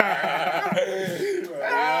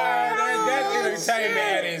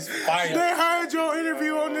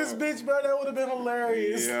have been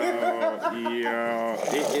hilarious. Yo.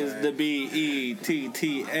 It is the Bettamaid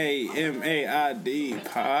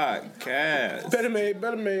Podcast.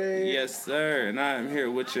 Bettamaid. Yes, sir. And I am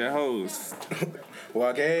here with your host.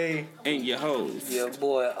 Wage. And your host. Your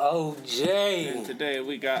boy OJ. And today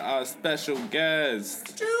we got our special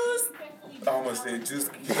guest. Juice. I almost said juice.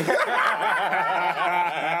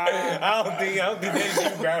 I don't think that's you,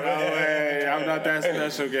 bro. No way. I'm not that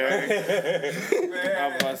special, gang.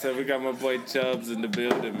 I'm about to say we got my boy Chubbs in the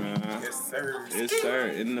building, man. Yes, sir. Yes, sir.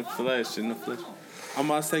 In the flesh. I'm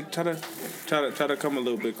gonna say try to come a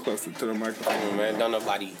little bit closer to the microphone, Man, don't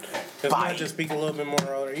nobody. Just might just speak a little bit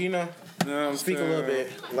more, you know. You know what I'm Speak a saying? little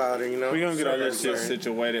bit louder, you know. We gonna get all this shit Sorry.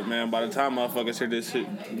 situated, man. By the time motherfuckers hear this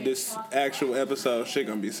actual episode, shit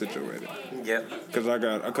gonna be situated. Yep. Cause I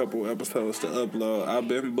got a couple episodes to upload. I've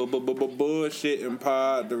been bullshitting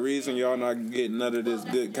pod. The reason y'all not getting none of this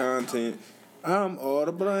good content, I'm all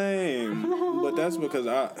to blame. But that's because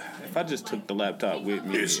if I just took the laptop with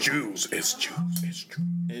me, It's juice.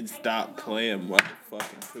 and stopped playing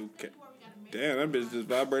motherfucking 2K. Damn, that bitch just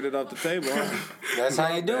vibrated off the table. Huh? That's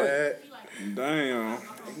how you do it. Damn.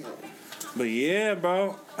 But yeah,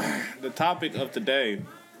 bro. The topic of today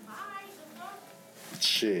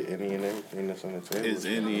Shit, any and everything that's on the table. is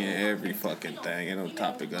any and every fucking thing. Ain't no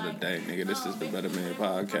topic of the day, nigga. This is the Bettamaid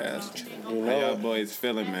Podcast. You How y'all know. boys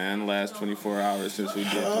feeling, man? Last 24 hours since we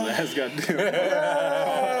did the last goddamn.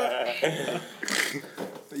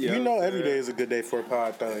 You know, every day is a good day for a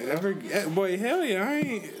pod, though. You know? Boy, hell yeah,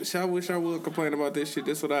 I wish I would complain about this shit.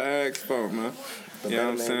 That's what I asked for, man. The You know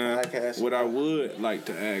what I'm Bettamaid saying? Podcast. What I would like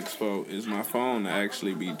to ask for is my phone to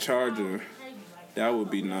actually be charging. That would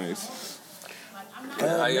be nice.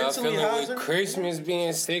 How y'all mentally, feeling how's with it? Christmas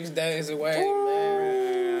being 6 days away,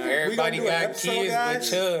 man? Everybody do an got episode, kids guys?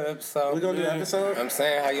 but Chubb, so We gonna do an episode? I'm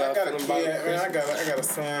saying how y'all feeling about Man, I Christmas. got a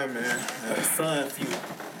son, man. A son few.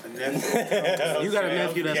 A nephew. You got a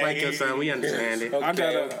nephew that's like your son. We understand it. I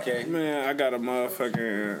got a Okay.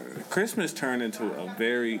 motherfucking Christmas turned into a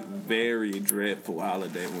very, very dreadful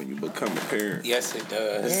holiday when you become a parent. Yes, it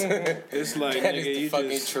does. It's like That nigga, is the you fucking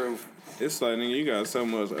just truth. it's like nigga, you got so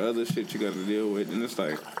much other shit you got to deal with, and it's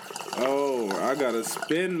like, oh, I gotta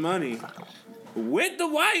spend money with the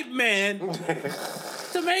white man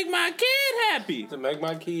to make my kid happy. To make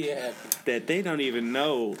my kid happy. That they don't even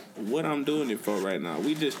know what I'm doing it for right now.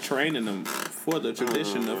 We just training them for the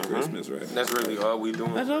tradition of Christmas right now. That's really all we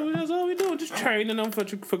doing. That's all we doing. Just training them for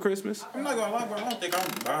Christmas. I'm not gonna lie, bro. I don't think I'm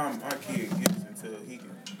buying my kid gifts until he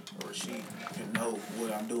can or she can know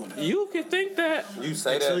what I'm doing. You can think that. You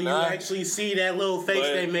say Until that you now. actually see that little face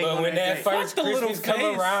they make But on when that face. first Fuck the little Christmas come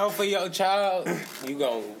face. around for your child, you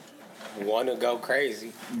gon' want to go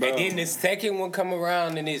crazy. Bro. And then the second one come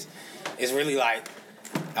around and it's really like,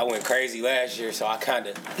 I went crazy last year, so I kind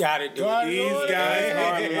of gotta do it. These guys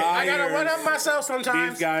are liars. I gotta run up myself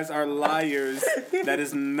sometimes. These guys are liars. That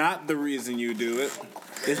is not the reason you do it.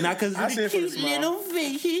 It's not because I of see the it from the cute small. little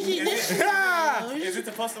faces. Is it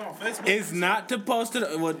to post it on Facebook? It's not to post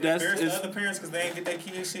it. Well, that's Embarrass the it's, other parents because they ain't get their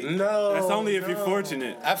kid shit. No. that's only if you're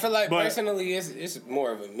fortunate. I feel like But- personally, it's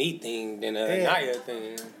more of a me thing than a Yeah. Naya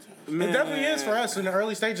thing. It definitely is for us in the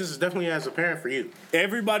early stages. It's definitely as a parent for you.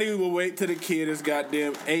 Everybody will wait till the kid is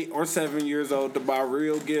goddamn 8 or 7 years old to buy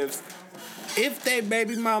real gifts. If they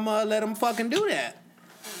baby mama let them fucking do that.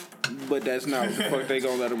 But that's not what the fuck they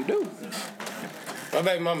gonna let them do. My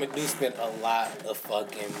baby mama do spend a lot of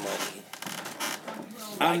fucking money.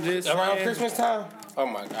 I'm just Around saying, Christmas time? Oh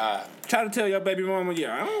my God. try to tell your baby mama,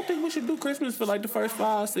 yeah, I don't think we should do Christmas for like the first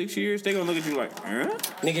 5-6 years. They gonna look at you like, huh?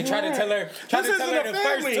 Nigga, try to tell her This the isn't a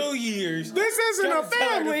first family. 2 years. This isn't Try a to tell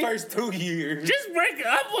her family. the first 2 years. Just break it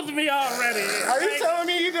up with me already. Are you telling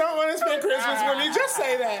me you don't want to spend Christmas with me? Just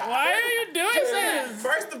say that. Why are you doing this?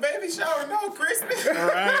 First the baby shower, no Christmas.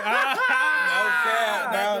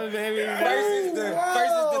 Now, first is the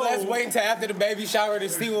let's wait until after the baby shower to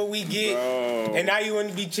see what we get. Bro. And now you want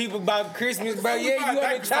to be cheap about Christmas, bro. Yeah, you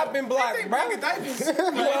on the chopping block, bro. You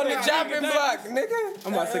on the chopping block, nigga.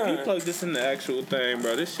 I'm about to say, can you plug this in the actual thing,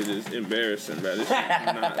 bro? This shit is embarrassing, bro. This shit is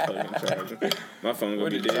not fucking charging. My phone gonna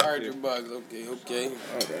Where be the dead. charger bugs? Okay. Hold on.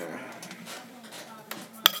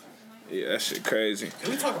 Yeah, that shit crazy.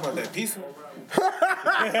 Can we talk about that pizza?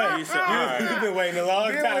 You've been waiting a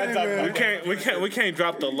long time to talk about We can't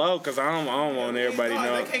drop the low because I don't want everybody to No,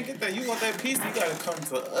 know. they can't get that. You want that pizza? You gotta come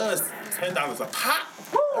to us. $10 a pop.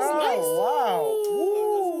 Oh,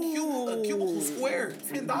 A a cubicle square,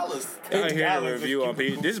 $10. I hear the review on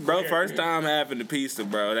pizza. This bro first time having the pizza,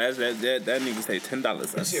 bro. That nigga say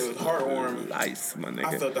 $10. That shit was heartwarming. Nice, my I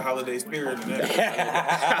nigga. felt the holiday spirit in that.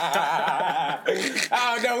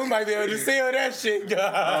 I don't know. We might be able to feel that shit,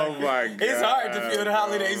 God. Oh my god. It's hard to feel the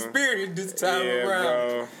holiday spirit this time around.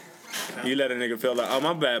 Bro. You let a nigga feel like, oh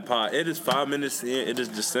my bad, Pot. It is 5 minutes in. It is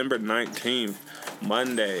December 19th,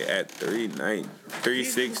 Monday at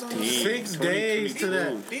 3:16. 6 days to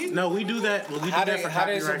that. No, we do that. We do How that for they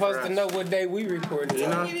copyright supposed for to us. know what day we recorded? You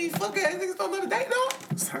know? These fuck ass niggas don't know the date, though.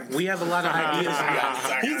 We have a lot of ideas.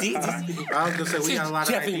 I was gonna say we got a lot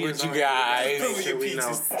of Jeffy ideas. with you on guys. here. Make sure we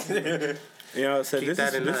know. You know, so Keep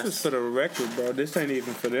that in this us. is for the record, bro. This ain't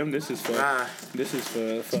even for them. This is for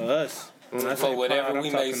us. When I say For whatever pod, I'm we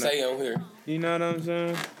may talking say on here. you know what I'm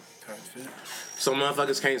saying? So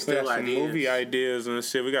motherfuckers can't We steal got some ideas. movie ideas and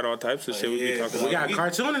shit. We got all types of shit we be yeah, talking We about. got a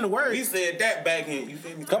cartoon in the works. We said that back in, you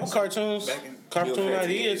feel me? Couple cartoons. Back in Cartoon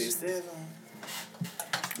ideas.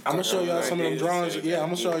 I'm gonna show y'all some of them drawings. Yeah, I'm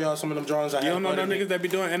gonna show y'all some of them drawings I You have. don't know no Buddy. niggas that be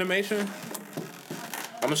doing animation? I'm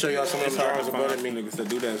gonna show y'all some of them It's hard drawings to of Buddy find me. niggas that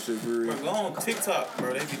do that shit for real. Go on TikTok,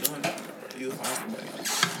 bro. They be doing that. You'll find somebody.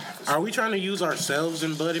 Are we trying to use ourselves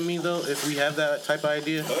in Bud and Me though? If we have that type of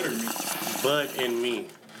idea, Butter me. Bud and Me.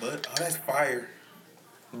 But, oh, that's fire.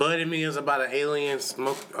 Bud and Me is about an alien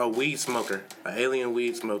weed smoker, an alien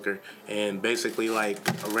weed smoker, and basically like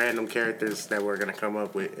random characters that we're gonna come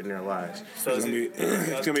up with in their lives. So It's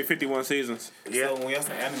gonna be 51 seasons. Yeah. So when y'all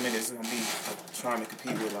say animated, it's gonna be trying to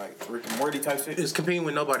compete with like Rick and Morty type shit. It's competing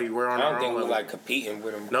with nobody. We're on I our don't own think we level. like competing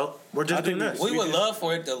with them. Nope, we're just doing this. We would love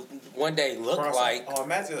for it to one day look like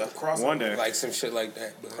imagine a crossover. One day. like some shit like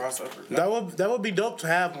that. But Crossover. That would be dope to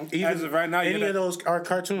have even As of right now, any yeah, of those are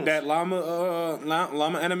cartoons. That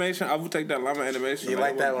llama animation, I would take that llama animation. You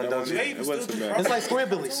like that one, don't you? It wasn't too bad. It's like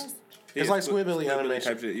Squidbillies. It's like Squidbilly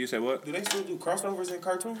animation. Type shit. You said what? Do they still do crossovers in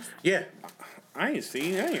cartoons? Yeah. I ain't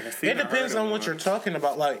seen. It depends on what you're talking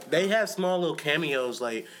about. Like they have small little cameos,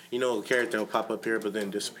 like a character will pop up here but then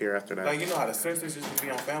disappear after that. Like you know how the Simpsons used to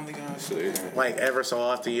be on Family Guy and shit. Like ever so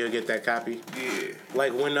often you'll get that copy. Yeah.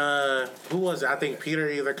 Like when who was it? I think Peter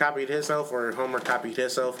either copied himself or Homer copied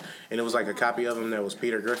himself, and it was like a copy of him that was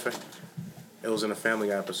Peter Griffin. It was in a Family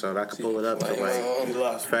Guy episode. I could pull it up to You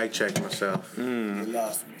lost me. fact check myself. You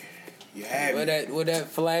lost me. You had me. with that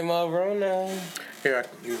flame over on now. Here, I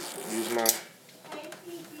can use mine.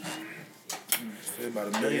 Say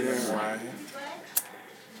about $1 million in wine.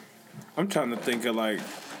 I'm trying to think of like,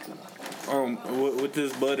 with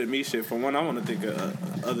this Bud and Me shit. For one, I want to think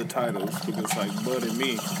of other titles because like Bud and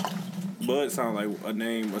Me. Bud sounds like a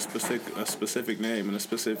name, a specific name, and a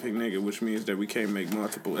specific nigga, which means that we can't make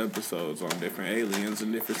multiple episodes on different aliens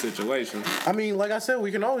and different situations. I mean, like I said,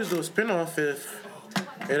 we can always do a spinoff if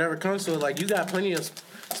it ever comes to it. Like you got plenty of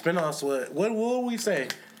spinoffs. What will we say?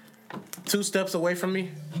 2 steps away from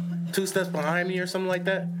me, 2 steps behind me, or something like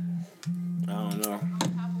that. I don't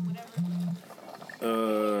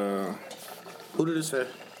know. Who did it say?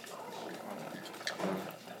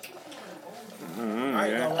 I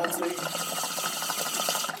ain't gonna lie to you.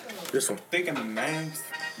 This one. Thinking of names.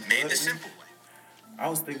 Made the simple way. I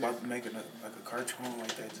was thinking about making a cartoon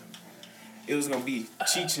like that. It was gonna be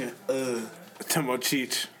Cheech and Talking about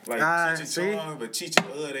Cheech. like Ah, Cheech and see? Chong, but Cheech and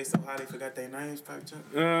they so high they forgot their names type junk.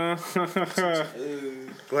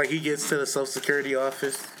 Like he gets to the Social Security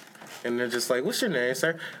office, and they're just like, "What's your name,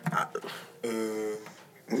 sir?" I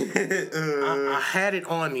had it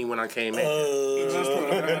on me when I came in. He just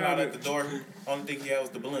went out at the door. Only thing he had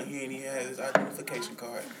was the blunt. He had his identification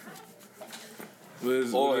card.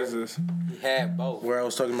 What is this? He had both. Where I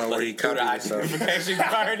was talking about where he threw the copied himself. identification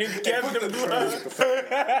card and kept the blood.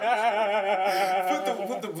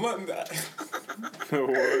 Put the blunt in the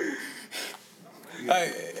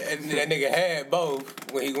Hey, and that nigga had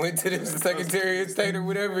both when he went to the Secretary of State or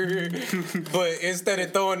whatever. But instead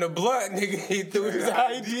of throwing the blunt, nigga, he threw his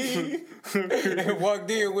ID and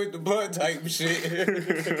walked in with the blunt type shit.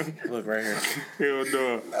 Look right here. Hell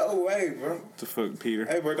no. No way, bro. What the fuck, Peter?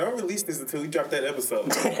 Hey, bro, don't release this until we drop that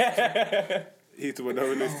episode. He told me don't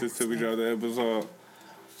release this till we drop the episode.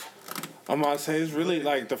 I'm gonna say it's really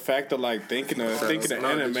like the fact of like thinking of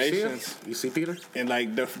animations You see Peter? and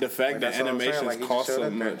like the fact that that's what I'm saying, animations like, you cost just so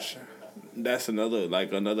showed up there. much. That's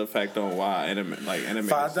another factor on why animated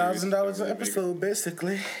 $5,000 an episode,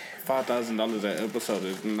 basically. $5,000 an episode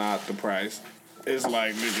is not the price. It's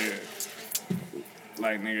like nigga,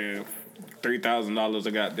 $3,000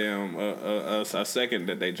 a goddamn a second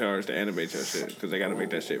that they charge to animate your shit because they gotta make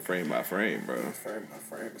that shit frame by frame, bro. Frame by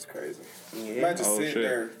frame is crazy. Yeah. Imagine Oh, sitting shit.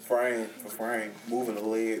 there frame for frame, moving the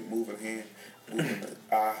leg, moving the hand, moving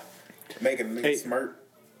the eye, making a nigga Hey. smirk.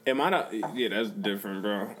 Am I the? Yeah, that's different,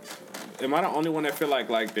 bro. Am I the only one that feel like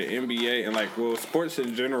the NBA and sports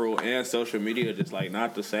in general and social media just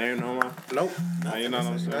not the same no more? Nope. You know what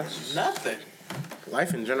I'm saying? That's Nothing.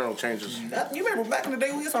 life in general changes. Nothing. You remember back in the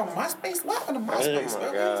day we was on MySpace? What on the MySpace,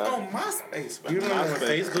 bro? We was on MySpace, bro. You remember when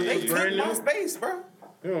Facebook They was took brand new? MySpace, bro.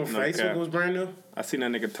 You remember when Facebook cap. was brand new? I seen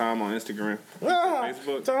that nigga Tom on Instagram.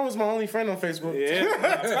 Facebook. Tom was my only friend on Facebook. Yeah. Tom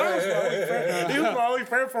was my only friend. He was my only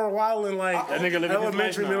friend for a while in That nigga living his life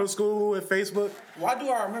elementary, now. middle school with Facebook. Why do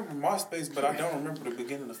I remember MySpace, but I don't remember the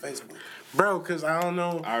beginning of Facebook? Bro, because I don't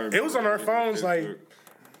know. It was on our phones,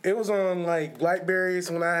 it was on Blackberries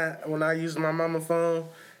when I used my mama phone.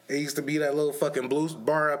 It used to be that little fucking blue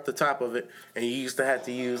bar up the top of it, and you used to have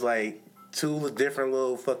to use 2 different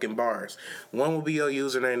little fucking bars. One will be your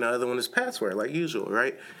username, the other one is password, like usual,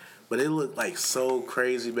 right? But it looked so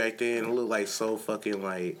crazy back then. It looked so fucking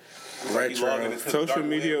retro. Social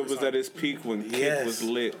media was at its peak when Kick was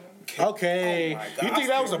lit. Okay, Oh you think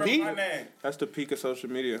that was a beat? That's the peak of social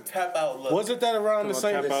media. Tap out look. Wasn't that around the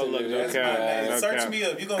same? Tap out look. That's my name. Search me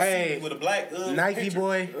up. You gonna see me with a black Nike picture.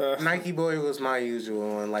 Boy. Nike Boy was my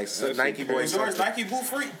usual one. Nike Boy. Was yours Nike Boot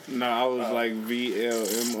Freak? No, I was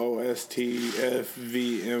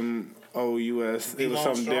VLMOSTFVMOUS. It was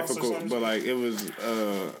something difficult, but it was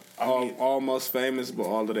almost famous, but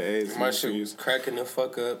all of the A's. My shit was cracking the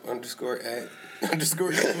fuck up _@_.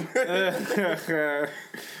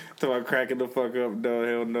 Talking about cracking the fuck up, no,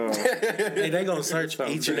 hell no. Hey, they gonna search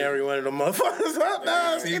each and every one of them motherfuckers up,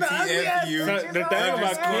 dog. The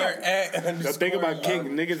thing about Kick,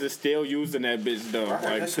 niggas is still using that bitch though,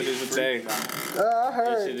 to this day. I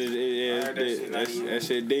heard. That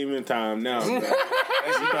shit demon time now. You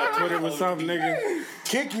thought Twitter was something, nigga?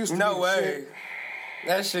 Kick used to No be way.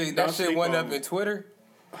 Shit. That shit went up in Twitter.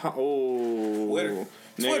 Oh. Twitter.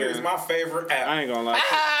 Twitter is my favorite app. I ain't gonna lie.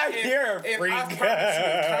 You're a freak. I promise you,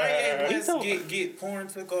 Kanye West get porn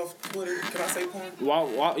took off Twitter. Can I say porn?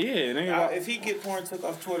 Yeah, nigga. If he get porn took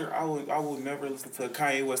off Twitter, I would never listen to a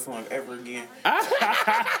Kanye West song ever again. Ah. If you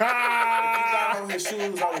got on his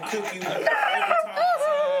shoes, I would cook you every time I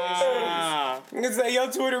see his shoes. Nigga say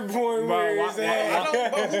your Twitter porn where is I at?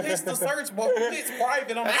 don't, but who hits the search bar? Who hits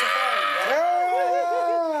private on the Safari?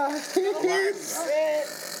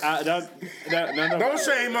 Don't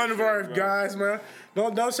shame none of our guys, man.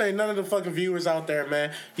 Don't say none of the fucking viewers out there,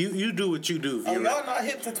 man. You do what you do, Oh, viewer. y'all not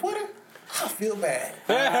hip to Twitter? I feel bad.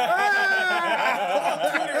 On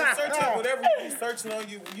Twitter and search up whatever you searching on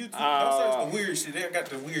YouTube. Don't search the weird shit. They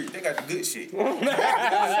got the good shit. Man,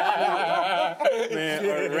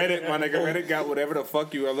 Reddit, my nigga, Reddit got whatever the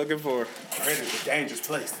fuck you are looking for. Reddit is a dangerous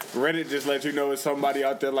place. Reddit just lets you know it's somebody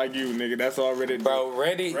out there like you, nigga. That's all Reddit. Bro,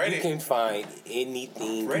 Reddit, you can find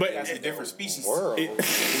anything. Reddit has a different species. World.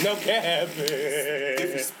 No cap.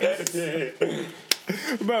 Different species.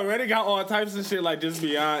 Bro, Reddit got all types of shit just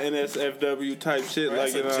beyond NSFW type shit. Bro,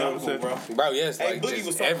 that's you know a what I'm jungle, saying? bro. Bro, yes, Hey, Boogie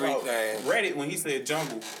was talking everything. about Reddit when he said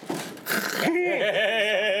jungle.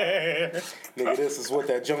 Nigga, this is what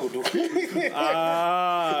that jungle do. Nigga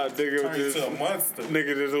Turned into a monster.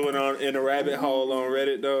 Nigga just went on in a rabbit hole on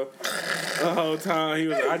Reddit though. The whole time he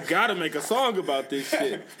was like, I gotta make a song about this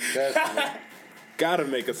shit. Gotta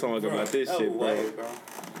make a song about this shit, bro.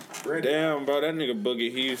 Damn, bro, that nigga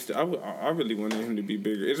Boogie, he used to. I really wanted him to be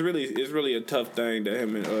bigger. It's really a tough thing that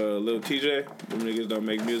him and Lil TJ, them niggas don't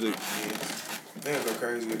make music. They go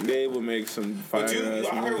crazy. They will make some fire ass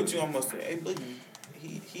music. I heard what you almost said. Hey, Boogie,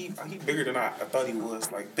 he bigger than I thought he was.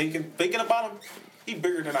 Thinking about him, he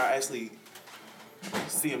bigger than I actually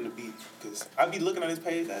see him to be. Cause I be looking at his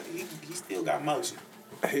page, he still got motion.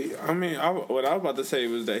 What I was about to say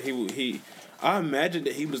was that I imagined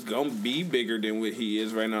that he was gonna be bigger than what he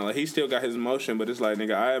is right now. He still got his motion, but it's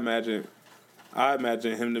nigga, I imagine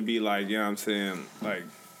him to be you know what I'm saying,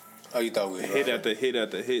 Oh, you thought we were hit after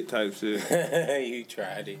hit type shit. You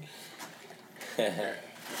tried it.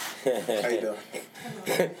 How you doing?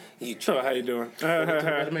 You So how you doing?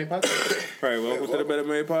 Bettamaid Podcast. Right, welcome to the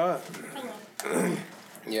Bettamaid Pod.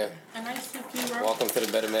 Yeah. A nice cookie, bro. Welcome to the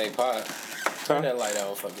Bettamaid Pod. Turn that light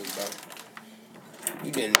off for me, bro.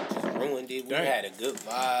 You didn't just ruin it. We had a good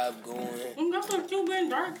vibe going. That's still being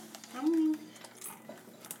dark.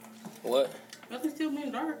 What? That's still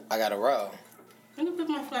being dark. I got a row. I can put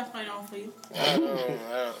my flashlight on for you. I don't.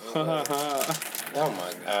 Oh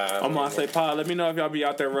my god. I'm gonna say, Pa, let me know if y'all be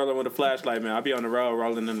out there rolling with a flashlight, man. I'll be on the road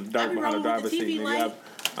rolling in the dark behind the driver's seat, nigga.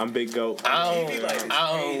 I'm big goat.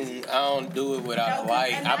 I don't do it without a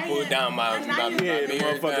light. I put down my the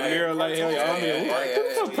motherfucking mirror light. Hell yeah.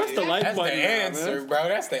 Yeah. gonna press the like That's the button. answer, Man. bro.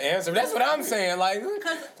 That's the answer. That's what I'm saying. Like, what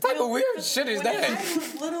type of weird shit is when that? I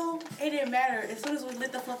was little, it didn't matter. As soon as we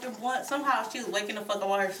lit the fucking blunt, somehow she was waking the fuck up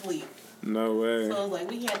while her sleep. No way. So it was like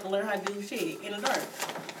we had to learn how to do shit in the dark.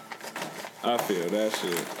 I feel that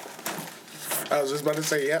shit. I was just about to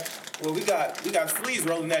say, yep. Well, we got sleeves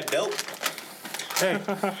rolling that dope. Hey,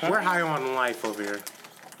 we're high on life over here.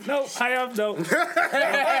 Nope, I am dope.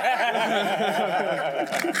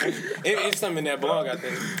 It's something in that blog, I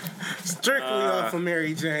think. Strictly off of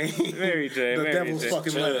Mary Jane. Mary Jane. The Mary devil's Jane.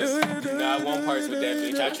 fucking lettuce. Got one parts with that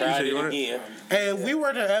bitch. I tried it again. Hey, if we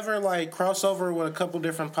were to ever like cross over with a couple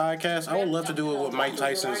different podcasts, I would love to do it with Mike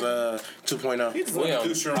Tyson's 2.0. He just want to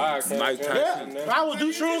do shrooms. Mike Tyson. Yeah, I will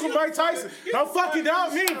do shrooms with Mike Tyson. Don't fucking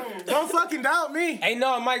doubt me. Don't fucking doubt me. Hey,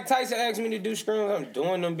 no, Mike Tyson asked me to do shrooms. I'm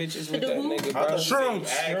doing them bitches with that nigga, bro. Shrooms.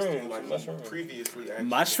 Shrooms. Previously, actually.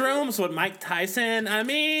 Mushrooms with Mike Tyson. I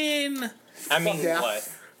mean, yeah. What?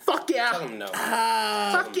 Fuck yeah. Tell him no.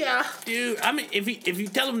 Fuck yeah. dude. I mean, if you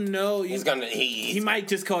tell him no, He's gonna he might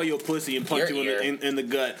just call you a pussy and punch Your you in the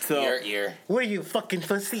gut. So your ear. What are you, fucking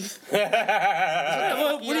pussy? what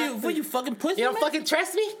are you fucking pussy? You don't fucking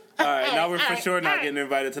trust me? All right, now we're for sure not getting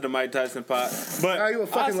invited to the Mike Tyson pod. But Are you a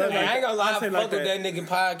fucking I ain't gonna lie, I I'll say fuck like with that nigga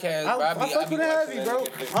podcast, bro. I fuck with heavy, bro.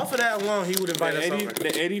 Off of that alone, he would invite us over.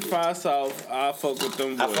 the 85 South, I fuck with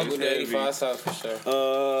them boys. I fuck with the heavy. 85 South for sure.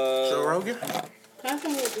 Joe Rogan?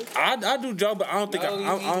 I do Joe, but I don't think No,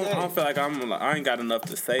 I don't feel like I ain't got enough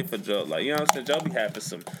to say for Joe. Like, you know what I'm saying? Joe be having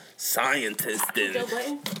some scientists in Joe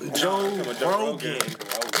it. Button? Joe Rogan.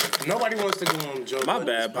 Nobody wants to go on Joe My Rogan's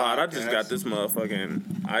bad, pod. I just podcast. got this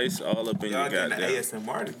motherfucking ice all up in Y'all your getting the goddamn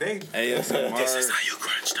ASMR today. ASMR. you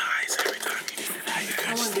crunch the ice every time you do it.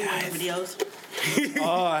 I want to do one of the videos.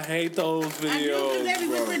 Oh, I hate those I do, because they be videos, bro.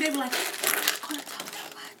 whispering, they be like, I'm gonna talk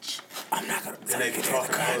that much. I'm not gonna. And they can talk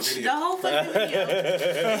about The video. whole fucking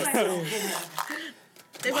video.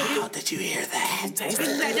 They like, How did you hear that? that's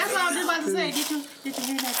what I was just about to say. Did you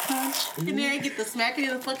hear that crunch? And then get the smacking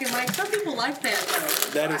in the fucking mic. Some people like that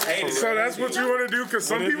though. That is hate it. So that's what you want to do? Because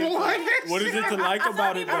some people like it. What is it to like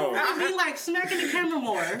about it, though? I mean, like smacking the camera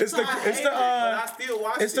more. It's the I still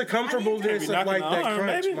watch it's the comfortableness of knocking like the that arm,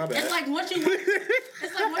 crunch. baby. My bad. It's like once you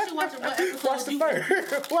watch what episode Watch the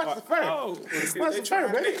fur. Watch the fur. Oh, Watch the fur,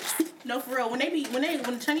 baby. No, for real. When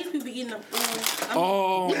Chinese people be eating the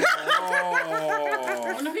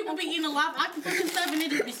when the people be eating the live octopus and stuff, and they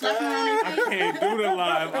just be slapping around their face. can't do the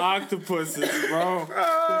live octopuses, bro.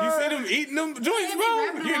 You see them eating them joints,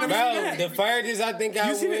 bro? You in the Bro, the furthest I think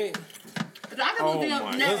I see went The octopus be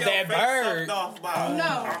my no, was that bird.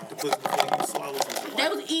 Octopus before you swallow something. they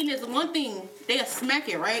was eating this one thing. They'll smack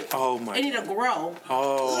it, right? Oh my. And it'll grow.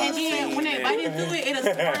 Oh. And then when they bite into it, it'll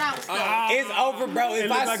squirt out stuff. It's over, bro. If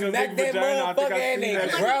look I like a smack big that vagina. I think motherfucker I and seen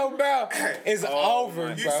it that grow, bro, it's over,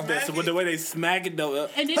 You bro. smack So with the way they smack it though.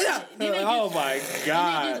 And then they just, Oh my and they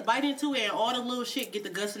god. just bite into it, and all the little shit get the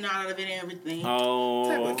gussing out of it and everything.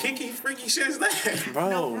 Oh. What kinky, freaky shit is that? Bro,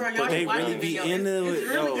 No, for real, y'all but they should watch really the be video. into It's it.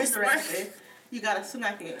 really Yo. interesting. You gotta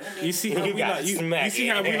smack it. And then You see how we gotta like you smack see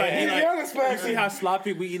it. how we like eat Yeah, like you see how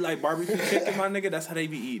sloppy we eat like barbecue chicken, my nigga? That's how they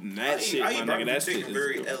be eating that shit, I my eat nigga. barbecue That shit chicken is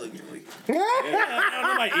very elegantly. I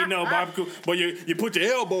don't like eating no barbecue, but you put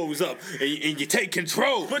your elbows up and you take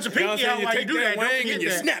control. Put your You know what pinky I'm out saying? while you take do that. Don't wing forget and you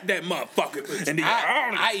that. snap that motherfucker. And then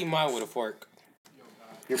I eat mine with a fork.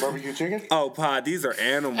 Your barbecue chicken? oh, pod, these are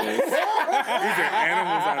animals. These are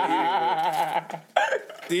animals I'm eating with.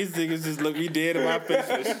 These niggas just looked me dead in my face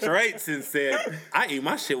with straights and said, I eat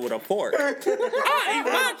my shit with a fork. I eat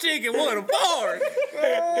my chicken with a fork.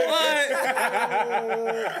 What?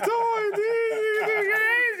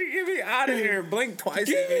 Get me out of here. Blink twice.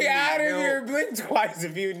 Get if you me need out of help. here. Blink twice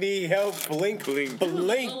if you need help. Blink, blink,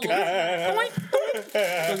 blink.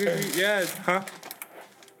 Yes, huh?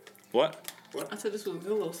 What? I said this was a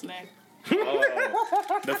good little snack.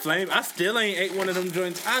 The flame. I still ain't ate one of them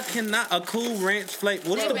joints. I cannot. A Cool Ranch flavor.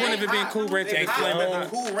 What's the point of it being Cool Ranch and flaming hot?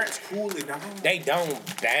 Cool Ranch, cool it down. They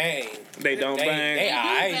don't bang. They don't bang. They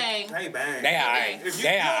alright. Bang. They bang. They alright. If you They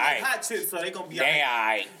don't like alright. hot chips, so they gonna be They alright.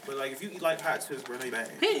 alright. But like if you eat like hot chips, bro, they bang.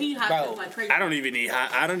 He eat hot Bro, dogs like crazy. I don't even eat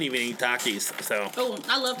hot. I don't even eat Takis. So Oh,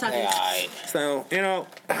 I love They tacos. alright. you know,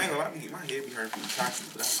 I ain't gonna lie, my head be hurting from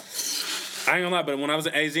tacos, but I ain't gonna lie. But when I was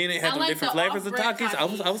in AZ and it had I them like different the flavors of off-brand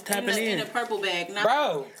Takis, I was tapping in in. a purple bag. Not,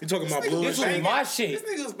 Bro, You talking about blue this was and my this shit.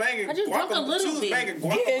 nigga was banging. I just drunk a little bit. Yeah,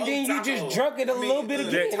 and then you just drunk it a little bit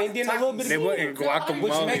again, and then a little bit They again. wasn't guacamole,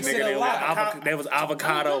 Which makes it nigga. a They was, lot. they was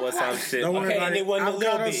avocado or some shit. Don't worry Okay, about and it. it wasn't a little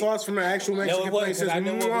Avocado bit. sauce from the actual Mexican it wasn't, place is 'cause I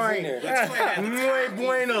know what was in there. muy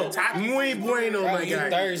bueno. Muy bueno, my you guy.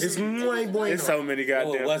 thirsty. It's muy bueno. There's so many No, it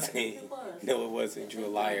goddamn. wasn't. No, it wasn't. You a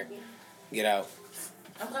liar. Get out.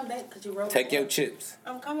 I'm coming back because you wrote. Take your chips.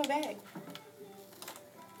 I'm coming back.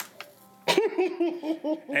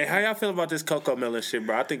 Hey, how y'all feel about this Coco Melon shit,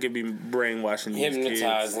 bro? I think it'd be brainwashing these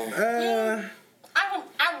Hypnotizing. kids.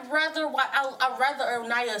 I'd rather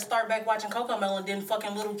Naya start back watching Coco Melon than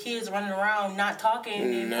fucking little kids running around not talking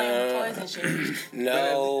and playing with toys and shit.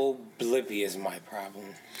 No, Blippy is my problem.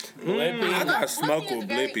 Blippy, I got smoke with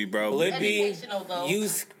Blippy, bro. Blippy, you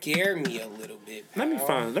scare me a little bit. Let me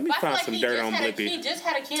find some dirt on Blippy. He just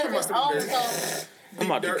had a kid of his own, so.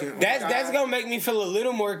 That's gonna make me feel a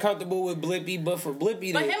little more comfortable with Blippy, but for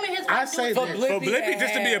Blippy, But him and his I wife say do it. that. For Blippy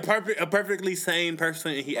just to be a perfectly sane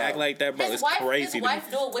person and he act like that, bro, it's crazy. His wife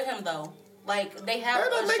do it with him though. Like they have That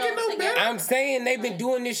don't a make it show no together. better. I'm saying they've been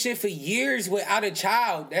doing this shit for years without a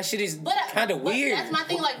child. That shit is kind of weird. That's my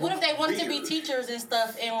thing. Like, what if they wanted to be teachers and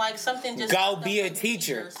stuff, and like something just Go be a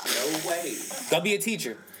teacher. No way. Go be a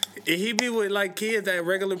teacher. He be with like kids at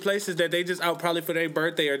regular places that they just out probably for their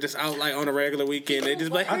birthday or just out like on a regular weekend. They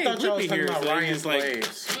just like, hey, I thought y'all was Blippy talking here. about So they Ryan's just like,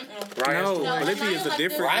 plays. no, No, Blippy is a like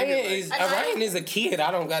different. Ryan is a kid.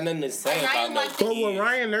 I don't got nothing to say Ryan about like no But with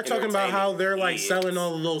Ryan, they're talking about how they're like kids. selling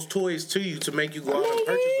all of those toys to you to make you go out and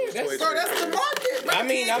purchase those that's- toys. Bro, that's the market. I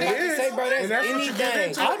mean, I'm about to say, bro, that's, And that's what you get anything.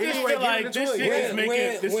 into. I just Anyway, feel like get this into shit it. is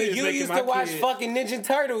making this when shit is you making used my to watch kid. fucking Ninja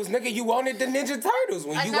Turtles, nigga, you wanted the Ninja Turtles.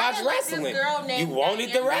 When you Naya watch like this wrestling, girl you named wanted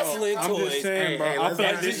the Naya. wrestling I'm just toys. saying, bro. Hey, I let's feel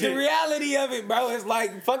not like That's this just the shit. reality of it, bro. It's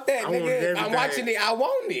like, fuck that, I want nigga. everything. I'm watching it. I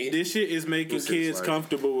want it. This shit is making This is kids like-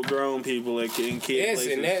 comfortable with grown people in kid Yes,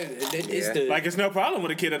 places. and that it's Yeah. the Like it's no problem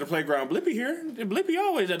with a kid at the playground. Blippy here. Blippy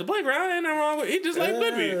always at the playground. Ain't nothing wrong with it. He just like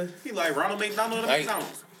Blippy. He like Ronald McDonald and Like-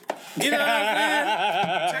 McDonald's. You know what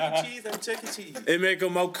I'm Chuck E. Cheese and Chuck E. Cheese. saying? It make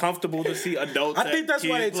them more comfortable to see adults. I think at that's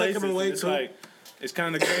why kid they took him places. away, It's too. like, it's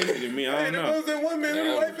kind of crazy to me. I don't know. in 1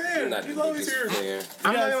 minute, white You're not He's the always biggest here. fan.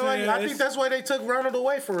 I'm Yeah, not gonna lie, saying, I it's- think that's why they took Ronald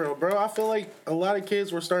away for real, bro. I feel like a lot of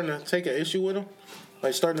kids were starting to take an issue with him,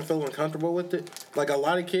 like starting to feel uncomfortable with it. Like a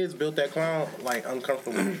lot of kids built that clown like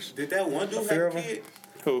uncomfortable. Did that one dude fear have a of him? kid?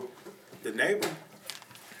 Who? The neighbor.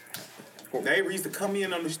 Neighbor used to come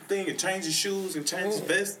in on this thing and change his shoes and change his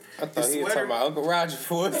vest. I thought he was talking about Uncle Roger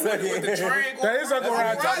for a with the second. triangle. That is Uncle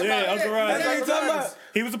Roger. Yeah, Uncle Rod. That's what you talking about.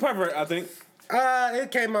 He was a pervert, I think.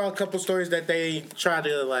 It came out a couple stories that they tried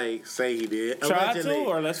to like say he did. Tried Allegedly. to,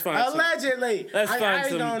 or let's find some. Allegedly. Let's find I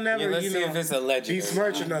some- don't never, Yeah, let's see if it's alleged.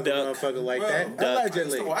 besmirch another Duck. motherfucker like Bro, that. Duck. I used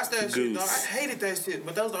Allegedly. to watch that shit, Goose. dog. I hated that shit,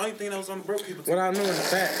 but that was the only thing that was on the broke people. What I know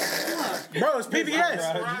is that. Bro, it's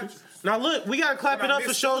PBS. Now look, we gotta clap it up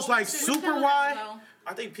for shows like Super Y,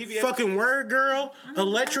 I think PBS. fucking Word Girl,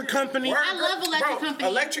 Electric Company, I love Electric Company.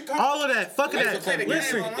 Electric Company. all of that. Fuck Laser that. Company.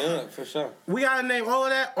 Listen, Yeah, for sure. we gotta name all of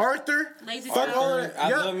that. Arthur. Lazy Fuck Town. all of that. I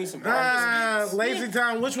Yup. love me some Arthur Lazy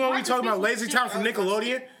Town. Which one we Arthur talking about? Speaks Lazy was Town from shit.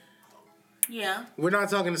 Nickelodeon? Yeah. We're not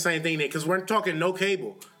talking the same thing there because we're talking no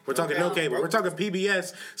cable. We're talking no cable. We're talking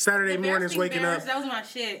PBS Saturday mornings waking up. That was my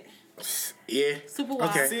shit. Yeah. Super Wild.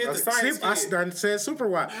 Okay. Sid the Science I Kid. done said Super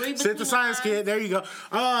Wild. Read Sid the between Science the Kid. lines. There you go.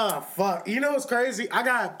 Oh, fuck. You know what's crazy? I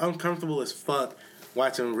got uncomfortable as fuck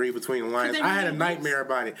watching Read Between the Lines. they I had a read nightmare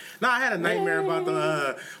about it. No, I had a nightmare about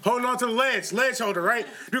the holding on to the ledge holder, right?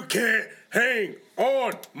 You can't hang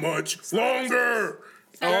on much longer.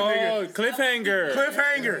 Oh, cliffhanger.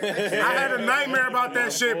 Cliffhanger. I had a nightmare about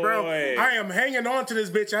that shit, bro. Boy. I am hanging on to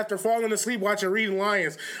this bitch after falling asleep watching Reading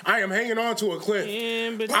Lions. I am hanging on to a cliff.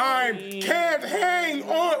 I can't hang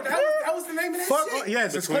on. That was the name of that Fuck. shit.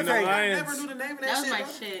 Yes, it's Between the cliffhanger. Lines. I never knew the name of that, That was shit. my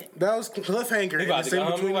bro. shit. That was cliffhanger. He And about it's to go in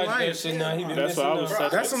home between and the watch that lines. shit now. He been That's missing why I was. them.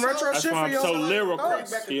 That's some retro That's shit why for I'm y'all. so to lyrical. know.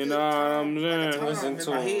 You know what I'm saying? Listen In to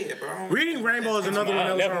my him. head, bro. Reading Rainbow is another one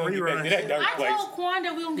that was Never on want to get back to that reruns. dark I place. told Quan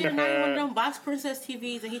that we gonna get another one of them box princess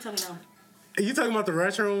TVs, and he told me no. You talking about the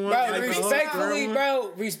retro one? Bro, Like the old respectfully, one?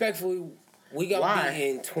 bro, respectfully, we gonna Why? be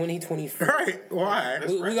in 2024. Right? Why?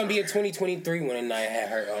 We gonna be in 2023 when a night had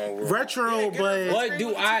her own rule. Retro, but What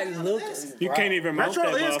do I look? You can't even mount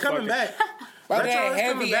retro that is coming motherfucker. back. Bro, Retro that is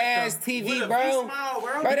coming heavy back, ass though. TV, With a bro. V-Smile,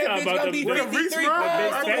 bro. Bro, that talking bitch about gonna the- be with a 53 V-Smile?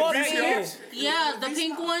 pounds I to got walk VCRs. in. Yeah, the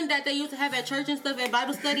pink one that they used to have at church and stuff at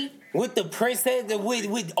Bible study. With the princess,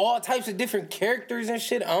 with all types of different characters and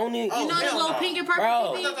shit on it. You know the hell little no. pink and purple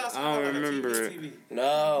Bro. TV? I don't remember it. I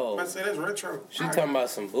No. say that's retro. She talking about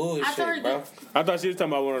some I bullshit, heard bro. I thought she was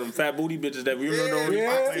talking about one of them fat booty bitches that we remember when we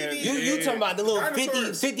Yeah. playing. You talking about the little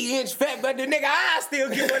Dinosaurs. 50-inch fat, but the nigga, I still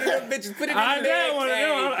get one of them bitches, put it in I the did man one of them.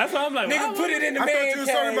 cave. That's why I'm like, Nigga, put it in the I man thought you was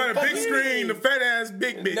talking about a cave. big screen, the fat ass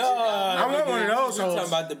big bitch. No, I want one of those. I'm hoes.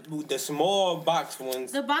 talking about the small box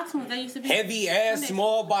ones. The box ones that used to be Heavy ass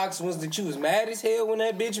small box ones that you was mad as hell when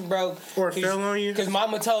that bitch broke. Or it fell on you. Because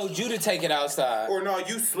mama told you to take it outside. Or no,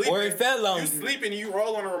 you sleeping. Or it fell on you. You sleeping and you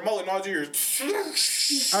roll on the remote and all you hear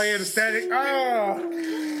is... Oh yeah, the static.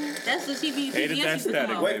 Oh. That's what she be. Hated that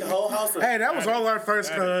static. Wake the whole house up. Hey, that was all our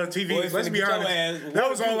first TVs. Let's be honest. That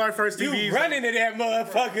was all our first TVs. You running to that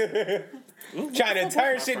motherfucker. Trying to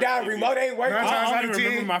turn shit down. Remote ain't working. I don't even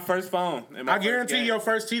remember my first phone. I guarantee your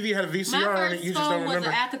first TV had a VCR on it. You just don't remember.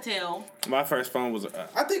 My first phone was an Alcatel. My first phone was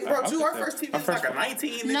I think, bro, too, our first TV was like a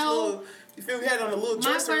 19-inch little... You feel we had on the little My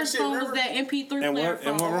dresser and first shit, phone remember? was that MP3 and player what?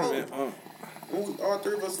 And what phone. room? All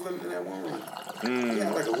three of us lived in that one room. We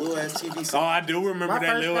had like a little ass TV. Oh, I do remember My that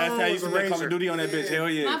first little ass. phone I was used to a play Call Razor. of Duty on that bitch. Hell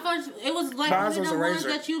yeah. My first, it was like Mine one of was a the ones Razor.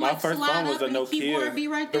 that you My like first slide phone was up a and the Nokia. keyboard be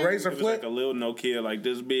right The there. Razor It was flip. like a little Nokia, like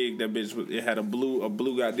this big. That bitch, it had a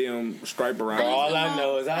blue goddamn stripe around Bro, it. all I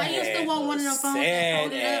know is I used to had want one of them phones that sad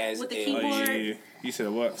folded ass up with the LG. Oh keyboard. yeah. You said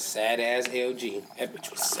what? Sad ass LG. That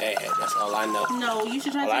bitch was sad. That's all I know. No, you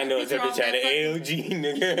should try All to I take know a is that picture bitch of had an that. LG,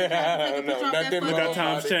 nigga. I don't know picture of that nothing fucking- about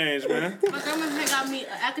Times changed, man. My grandma had got me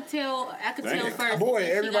an Alcatel Dang. first. Boy, and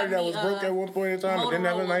she everybody got that me, was broke at one point in time and didn't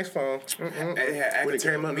have a Motorola. nice phone. They had When it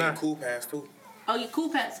came up now. Cool Pass too. Oh, your cool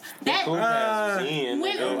pass. That Cool pass in,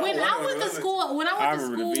 when nigga. I went to school,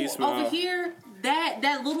 remember the V-Smile. over here,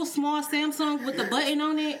 that little small Samsung with the button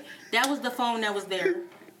on it, that was the phone that was there.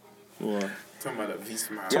 What? Talking about a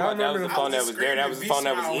V-Smile. Yeah, that was the phone that was there. That was the phone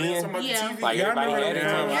that was in. Yeah. Like Yeah, I everybody remember had it.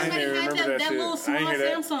 that. I ain't Everybody even had remember that that shit. little I small ain't hear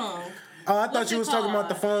that. Samsung. Oh, I thought What's you it was talking about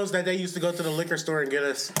the called? phones that they used to go to the liquor store and get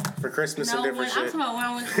us for Christmas and No, when, different I'm shit. talking about when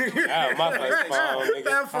I went to That was my first phone, nigga.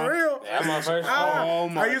 That for real? That was my first phone. Oh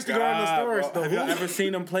my I used to go in the God, stores, bro. though. Have you ever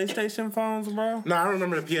seen them PlayStation phones, bro? No, I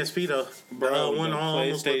remember the PSP though. Bro, one the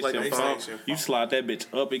almost looked like a PlayStation phone. phone. You slide that bitch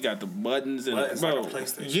up, it got the buttons and But it's like a bro.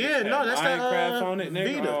 PlayStation. Yeah, no, that's that Minecraft on it,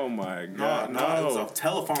 nigga. Vita. Oh my No, god, no, it was no. a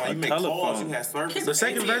telephone. You make telephone. calls. You had service. The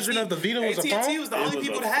second version of the Vita was a AT&T phone? was the It only was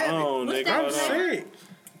people a to have it. phone, What's nigga. that I'm Hold on. sick.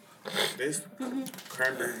 This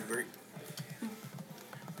cranberry grape.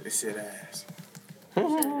 This shit ass. I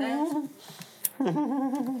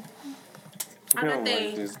got Like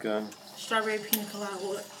the this guy. strawberry pina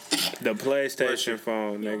colada. The PlayStation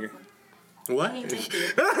phone, nigga. What?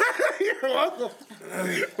 You're welcome.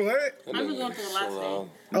 What? I've been going through a lot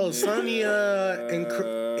today. Oh, Sony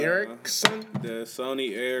Ericsson. The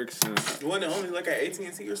Sony Ericsson. You wasn't only like at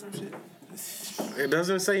AT&T or some shit? It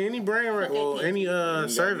doesn't say any brand right. Well, any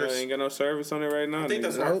service. Ain't got no service on it right now. I think nigga.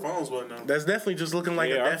 that's why our phones wasn't on. That's definitely just looking like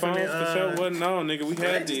Yeah, a our phones definite. for sure wasn't on, nigga. We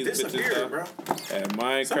had That these just bitches disappeared, though. bro. At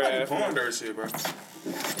Somebody Minecraft, pawned that shit, bro.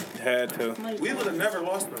 had to. We would have never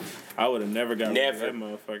lost them. I would have never got rid Never. of that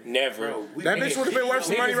motherfucker. Never. Bro, we That bitch would have been worth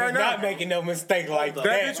some money Niggas right was not now. making no mistake like that.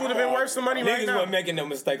 That bitch would have been worth some money right Niggas now. wasn't making no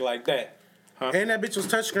mistake like that. And that bitch was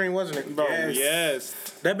touchscreen, wasn't it? Bro, Yes. yes.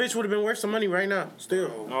 That bitch would have been worth some money right now.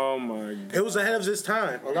 Still, Oh my god. it was ahead of its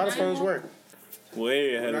time. A lot of phones were.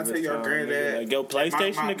 Way ahead When I of tell its your time. granddad, nigga. Like, your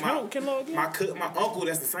PlayStation my- account can log in? My uncle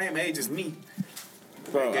that's the same age as me.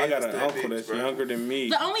 Bro, I gave got us an that uncle bitch, that's bro. younger than me.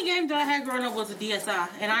 The only game that I had growing up was a DSi,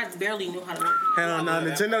 and I barely knew how to work it. Hell no,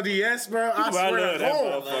 Nintendo DS, bro. I I swear love to that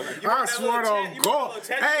God. motherfucker. I swear to God.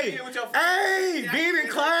 Hey, hey, being in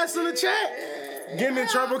class in the chat, getting in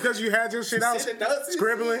trouble because you had your shit out,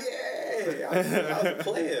 scribbling. Yeah, I was a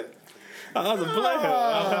player. I was a player.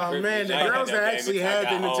 Oh man, the I girls had that that actually game had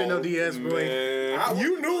the until I got Nintendo old. DS, boy, Man.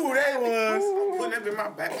 you knew who they was. I'm putting that in my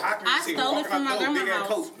back pocket. I See, stole it walking from out my the door, grandma's big ass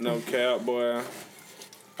house. coat. No cap, boy.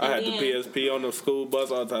 I had the And PSP on the school bus,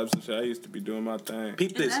 all types of shit. I used to be doing my thing.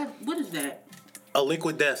 Peep Is this, that, what is that? a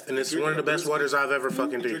liquid death, and it's one of the best waters I've ever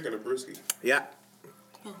fucking drank. Drinking a brewski. Yeah.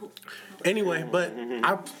 Anyway, but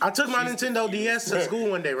I took my Nintendo DS to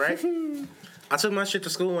school one day, right? I took my shit to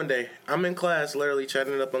school one day. I'm in class, literally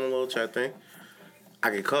chatting it up on the little chat thing.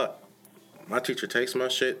 I get caught. My teacher takes my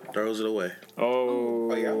shit, throws it away.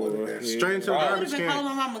 Oh, yeah, I would've been. Straight into the I would garbage have been calling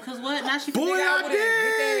can. my mama, because what? Now she Boy, forgot I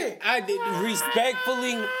did! I did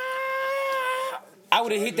respectfully. I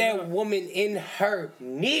would have hit that woman in her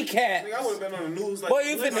kneecap. I would have been on the news like. Boy,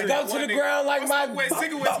 you finna go to the ground like my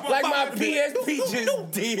PSP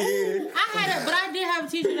just did. I had it, but I did have a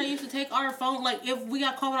teacher that used to take our phone. Like, if we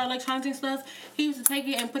got caught with our electronics and stuff, he used to take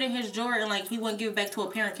it and put it in his drawer, and like he wouldn't give it back till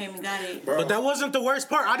a parent came and got it. But that wasn't the worst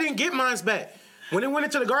part. I didn't get mine's back. When it went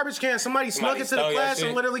into the garbage can, somebody snuck into the stole your class shit.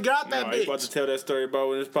 and literally got that Oh, you about bitch. to tell that story about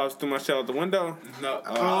when this pops through my shell out the window? No, that's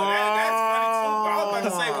funny too. But I was about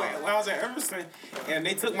to say when I was at Emerson and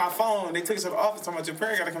they took my phone, they took it to the office. Talking about your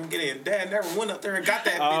parent gotta come get it. And Dad never went up there and got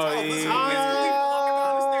that bitch. I was listening to Wiz Khalifa walking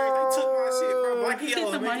down the stairs. They took my shit, bro. Like he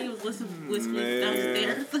Somebody man. was listening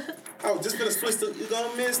downstairs. I I was just gonna switch to "You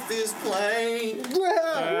Gonna Miss This Plane."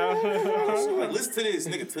 Like, listen to this.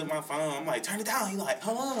 Nigga took my phone. I'm like, turn it down. He like,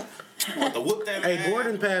 hold on. I want to whoop that. Hey,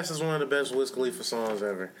 Gordon Pass is one of the best Wiz Khalifa songs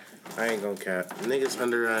ever. I ain't gonna cap. Niggas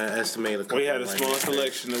underestimate a couple. We had a small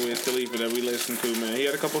selection of Wiz Khalifa that we listened to, man. He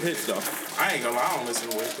had a couple hits though. I ain't gonna lie. I don't listen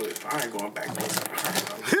to Wiz Khalifa. I ain't going back to listen.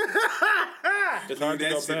 It's hard to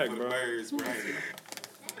go back, bro. Birds, bro.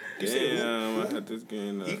 Damn, I had this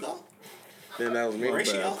game. Ego? Then that was me.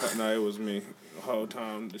 No, it was me. The whole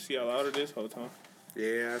time. To see how loud it is, whole time.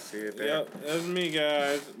 Yeah, I see it there. Yep, that's me,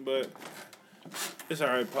 guys. But it's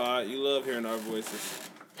alright, Pod. You love hearing our voices.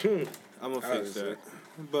 I'm gonna fix that.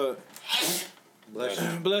 But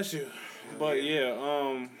bless you. But yeah,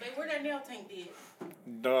 Wait, where that nail tank did?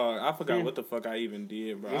 dog, I forgot what the fuck I even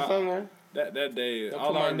did, bro. That day, Don't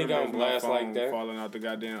all put I my remember nigga was on my blast phone like that. falling out the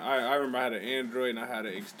goddamn. I remember I had an Android and I had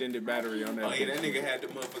an extended battery on that. Oh, yeah, bitch. that nigga had the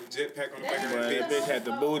motherfucking jetpack on the back of But that that bitch. bitch had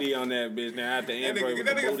the booty on that bitch. Now I had the Android with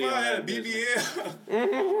That the nigga booty on had a that bitch.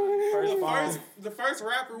 BBL. The first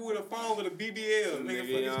rapper with a phone with a BBL. Nigga,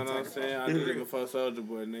 you know what I'm saying? I did it before Soulja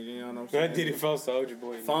Boy, nigga, you know what I'm saying? I did it for Soulja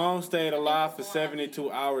Boy. Phone stayed alive for 72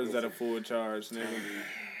 hours at a full charge, nigga.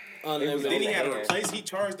 Unlimited. Then he had to replace. He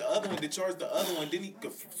charged the other one. To charge the other one. Then he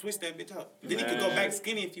could switch that bitch up. Then he could go back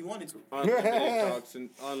skinny if he wanted to.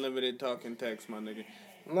 Unlimited talking text, my nigga.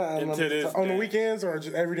 Nah, And to this on the day. weekends or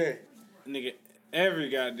just every day? Nigga, every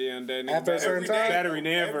goddamn day. Nigga, After a certain time? battery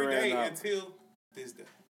never Every day ran out. until this day.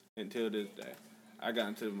 Until this day. I got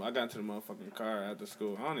into the motherfucking car after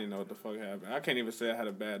school. I don't even know what the fuck happened. I can't even say I had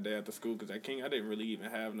a bad day after school because I didn't really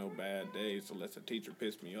even have no bad days unless a teacher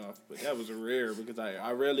pissed me off. But that was rare because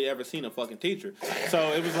I rarely ever seen a fucking teacher.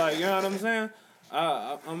 So it was like, you know what I'm saying?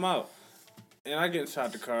 I'm out. And I get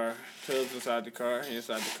inside the car. Chubbs inside the car. He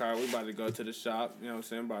inside the car. We about to go to the shop. You know what I'm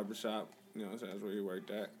saying? Barber shop. You know what I'm saying? That's where he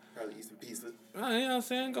worked at. Probably eat some pizza. You know what I'm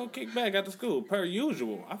saying? Go kick back after school, per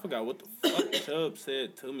usual. I forgot what the fuck Chubb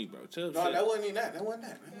said to me, bro. Chubb No, said, that wasn't even that. That wasn't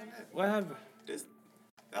that. what happened?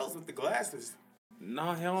 That was with the glasses.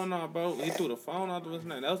 No, hell no, bro. He threw the phone out of his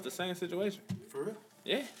name. That was the same situation. For real?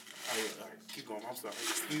 Yeah. Oh, yeah. All right. Keep going. I'm sorry.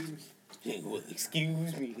 Excuse me.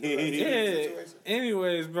 Excuse me. Yeah.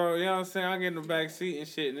 Anyways, bro, you know what I'm saying? I get in the back seat and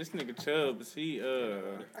shit, and this nigga Chubbs,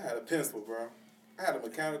 I had a pencil, bro. I had a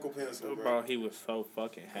mechanical pencil, bro. he was so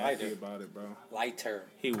fucking happy about it, bro. Lighter.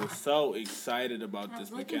 He was so excited about I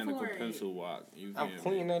this was looking mechanical for it. pencil walk. You I'm feel me?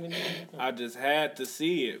 cleaning that in there. I just had to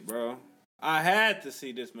see it, bro. I had to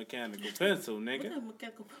see this mechanical pencil, What nigga. that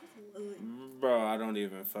mechanical pencil look like? Bro, I don't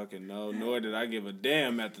even fucking know. Nor did I give a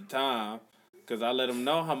damn at the time. Because I let him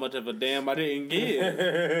know how much of a damn I didn't give.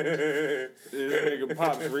 This nigga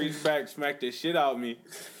Pops reached back, smacked the shit out me.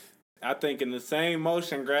 I think in the same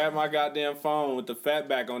motion, grab my goddamn phone with the fat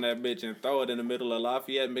back on that bitch and throw it in the middle of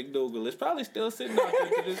Lafayette McDougal. It's probably still sitting out there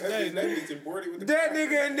to this day, That nigga. bitch embroidered with the That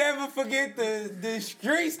nigga never forget the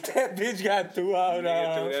streets that bitch got through out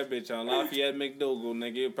Nigga threw that bitch on Lafayette McDougal,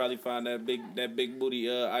 nigga. You'll probably find that big booty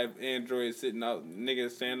Android sitting out, nigga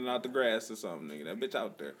standing out the grass or something, nigga. That bitch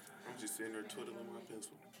out there. I'm just sitting there twiddling my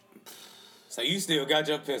pencil. So you still got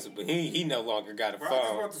your pencil, but he no longer got a Bro, I just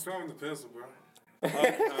phone. want to show him the pencil, bro.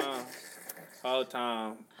 Whole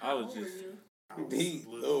time, I was How old were just you? He,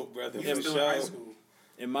 little brother, He for was still in high sure. school.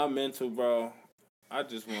 in my mental, bro. I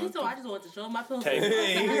just He want told I to just wanted to show him my pencil. take.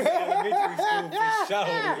 He was in elementary school for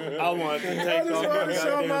sure. I wanted to take just off wanted my to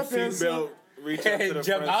show my goddamn pencil. seatbelt, reach up to Hey, the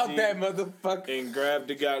jump front out seat, that motherfucker. and grab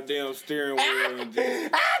the goddamn steering wheel and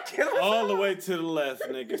just all the way to the left,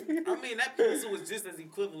 nigga. I mean, that pencil was just as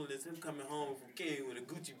equivalent as him coming home from King with a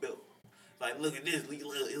Gucci belt. Like, look at this. Look,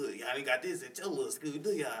 y'all ain't got this at your little school, do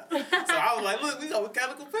y'all? So I was like, look, we got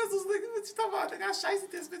mechanical pencils. Nigga, what you talking about? Nigga, I shiested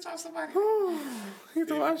this bitch off somebody. He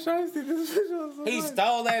thought I shiesty this bitch on somebody. He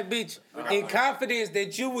stole that bitch in confidence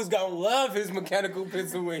that you was gonna love his mechanical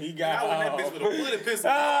pencil when he got I went that home. bitch with a wood pencil.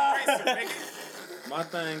 Eraser, nigga. My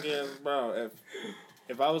thing is, bro,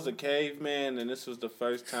 if I was a caveman and this was the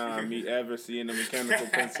first time me ever seeing a mechanical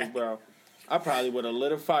pencil, bro, I probably would have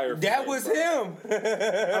lit a fire for That it, was bro. him.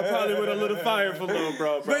 I probably would have lit a fire for little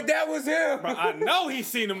bro. But that was him. Bro, I know he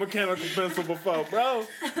seen a mechanical pencil before, bro.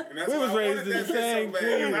 And that's We why was I raised wanted in that the bitch same so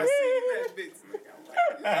bad. When I crib. seen that bitch, nigga,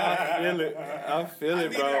 I'm like, I feel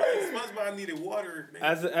it, bro. SpongeBob needed water.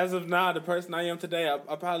 Nigga. As of now, the person I am today,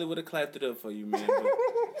 I probably would have clapped it up for you, man.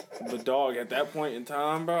 But dog, at that point in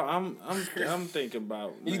time, bro, I'm thinking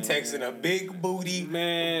about You man, texting a big booty,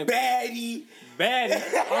 man, baddie.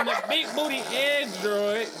 baddie on a big booty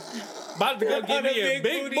Android. About to go get On a me a big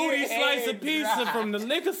big booty booty slice of Android. pizza from the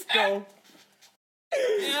liquor store.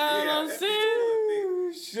 You know what I'm that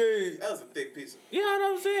saying? Shit. That was a thick piece. You know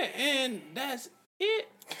what I'm saying? And that's it.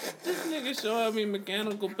 This nigga showing me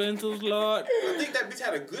mechanical pencils, Lord. I think that bitch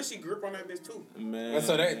had a gushy grip on that bitch too. Man.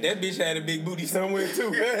 So that bitch had a big booty somewhere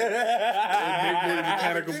too. That big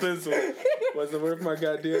mechanical pencil wasn't worth my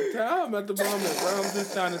goddamn time at the moment, bro. I'm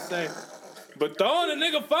just trying to say. But throwing a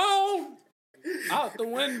nigga phone out the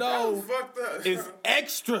window Fucked up. is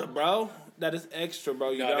extra, bro. That is extra,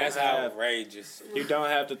 bro. No, that's outrageous. You don't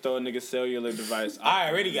have to throw a nigga cellular device. I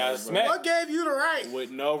already got smacked. What gave you the right? With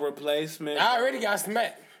no replacement. I already got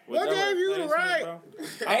smacked. With What gave you the right?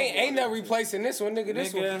 bro. Ain't no replacing this one, nigga.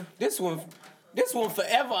 This one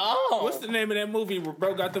forever on. What's the name of that movie where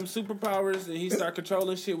bro got them superpowers and he start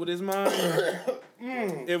controlling shit with his mind?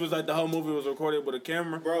 It was like the whole movie was recorded with a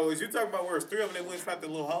camera. Bro, is you talking about where it's three of them that went inside the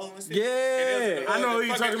little hole and shit? Yeah. I know who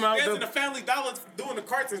you talking about. The Family Dollar doing the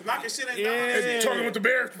cartons, knocking shit in Yeah. Talking with the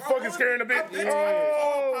bear, fucking scaring the bitch.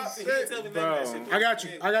 Oh, shit. I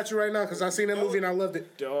got you right now because I seen that movie and I loved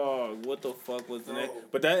it. Dog, what the fuck was the name?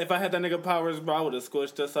 But that if I had that nigga powers, bro, I would have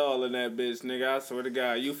squished us all in that bitch, nigga. I swear to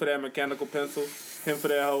God. You for that mechanical pencil, him for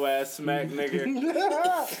that whole ass smack, nigga. And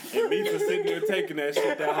me for sitting there taking that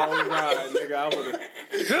shit that whole ride, nigga. I would have. Bro,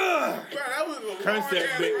 that was a long Concept,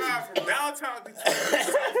 ass bitch. ride from downtown to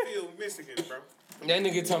Southfield, Michigan, bro. That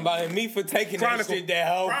nigga talking about me for taking that shit that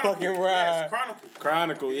whole fucking ride. Yes,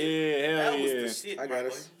 Chronicle, yeah, hell That was yeah. the shit, I got my boy.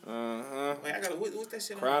 us. Uh-huh. Wait, I got what's that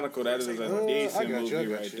shit on? Chronicle, that is a I decent got movie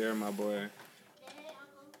you. right there, my boy.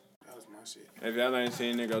 That was my shit. If y'all ain't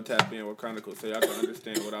seen it, go tap in with Chronicle so y'all can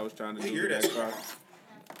understand what I was trying to do hear with that that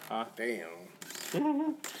car. Damn.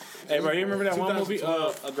 Hey, bro, you remember that one movie,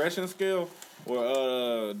 2012. Aggression Skill,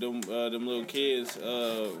 where them little kids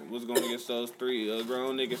was going against those three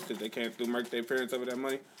grown niggas because they came through murk their parents over that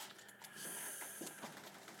money?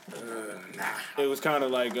 It was kind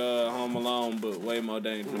of like Home Alone, but way more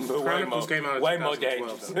dangerous. Chronicles came out in way more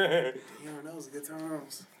 2012. dangerous. Damn, that was good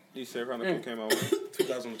times. You said Chronicle came out when?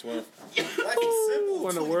 2012. Life is simple.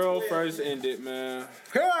 When the world first ended, man.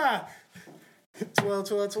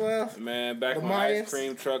 12. Man, back The when Mayans. ice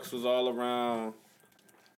cream trucks was all around.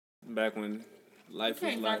 Back when life You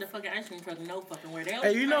was can't life. find the fucking ice cream truck no fucking where. They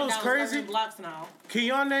Hey, you know what's crazy? Blocks now. Can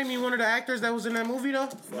y'all name me one of the actors that was in that movie though?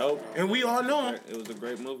 Nope. And we all know him. It was a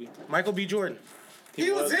great movie. Michael B. Jordan. He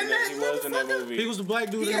was in that He was in that motherfucker? movie. He was the black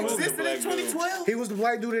dude He in the movie. existed in Black dude. 2012? He was the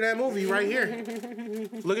black dude in that movie right here.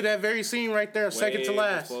 Look at that very scene right there, second to Way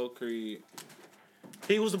last. before Creed.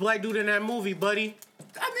 He was the black dude in that movie, buddy.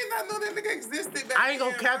 I did not know that nigga existed back I ain't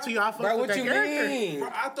gonna then, cap bro. to you. I fuck Bro, with what that you character. mean? Bro,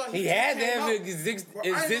 I thought He had to came have out. existed Bro, I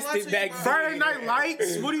ain't gonna lie to back you, then. bro. Friday Night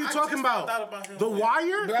Lights. What are you I talking just thought about? about him. The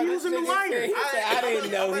Wire? Bro, He was in The this nigga Wire. said- I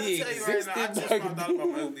didn't know he I existed just back found out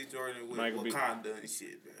Michael B. Jordan with Michael B. Wakanda and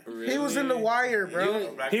shit, man. He was in The Wire,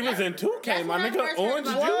 bro. He was in 2K, my That's when I nigga. first heard Orange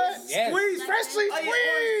about Juice. him. Yes. Squeeze, freshly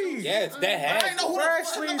squeezed. Yes, that I had. didn't know who the fuck.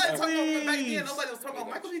 Freshly Nobody talking about back then. squeezed. Nobody was talking about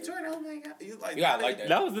Michael B. Jordan. Oh my god. You like? You gotta like that.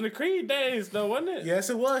 That was in the Creed days, though, wasn't it? Yes,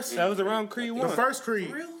 it was. That was around Creed 1. The first Creed.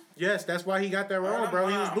 For real? Yes, that's why he got that role, bro.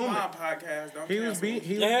 He was booming. Podcast, don't He was cancel. beat.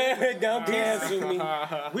 Yeah, don't cancel me.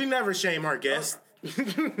 We never shame our guests.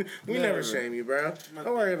 We never shame you, bro. Don't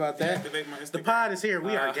worry about that. Activate my The Instagram. pod is here.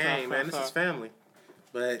 We are gang, man. This is family.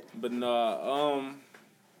 But But no,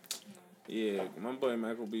 yeah, my boy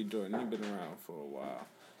Michael B. Jordan, he been around for a while.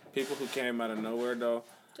 People who came out of nowhere though.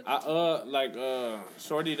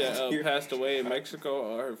 Shorty that passed away in Mexico,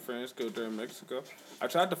 or her friends killed her in Mexico. I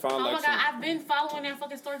tried to find Oh my like god, some. I've been following that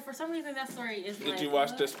fucking story. For some reason, that story is Did like... you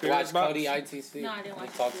watch the Spirit Watch Box? Cody ITC. No, I didn't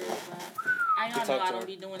watch He talked it. to her. I He y'all know talked I to don't her.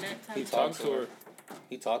 be doing that type He of talked stuff. to her.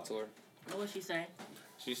 He talked to her. What'd she say?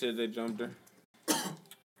 She said they jumped her.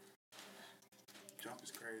 Jump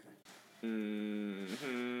is crazy.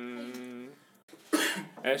 Mm-hmm.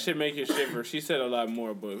 That shit make you shiver. She said a lot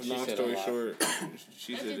more, but long said a story lot. short,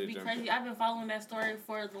 she It said just they be jumped her. crazy. I've been following that story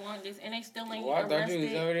for the longest, and they still ain't Well, I thought you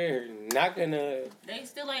was arrested. over there knocking a. They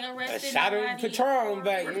still ain't arrested. shot of nobody Patron or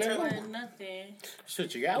back, or nigga. nothing.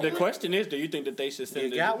 shit, you got The one? question is, do you think that they should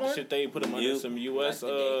send You got one? should they put them under You- some U.S. some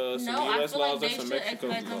No, I U.S. feel laws like or they some should Mexico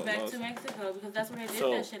extradite them back laws? to Mexico because that's where they did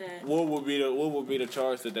So that shit at. what would be the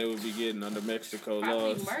charge that they would be getting under Mexico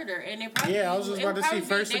Probably laws? murder, and they probably Yeah, I was just it about would to say probably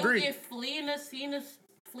first they degree. would get fleeing the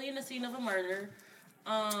scene of a murder.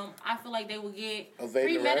 I feel like they would get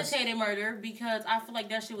Evading arrest? premeditated murder because I feel like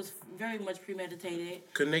that shit was very much premeditated.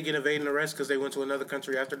 Couldn't they get evading arrest because they went to another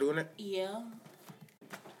country after doing it? Yeah.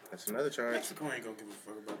 That's another charge. Mexico ain't gonna give a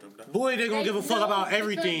fuck about them. Though. Boy, they gonna give a fuck about They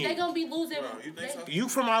everything. gonna be losing. Bro, you think so? You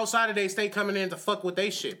from outside of their state coming in to fuck with they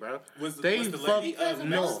shit, bro. Was They the fuck lady? Because of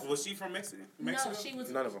no. Mexico. Was she from Mexico? No, she was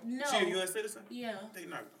None of them. No. She a U.S. citizen? Yeah. They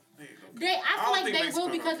not. I feel like they will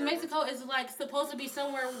because Mexico is like supposed to be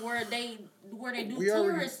somewhere where they do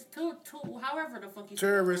tourists, however the fuck you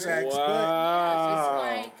tourist acts. Wow.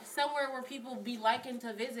 It's like somewhere where people be liking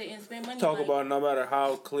to visit and spend money. Talk about no matter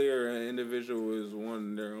how clear an individual is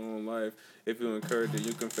in their own life, if you encourage it,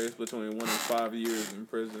 you can face between 1 and 5 years in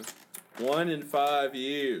prison. 1 and 5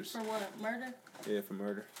 years. For what? Murder? Yeah, for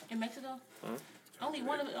murder. In Mexico? Huh? Only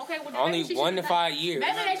one. Okay, well, only 1 to 5 years.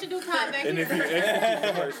 Maybe they should do time back And here. if you execute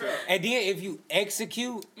the person, And then if you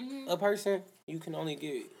execute a person, you can only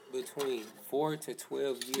get between 4 to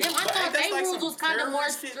 12 years. Damn, I thought that's they like rules some was kind of more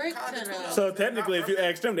terrorist shit strict kinda to too. them. so technically, if you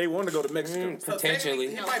ask them, they want to go to Mexico. So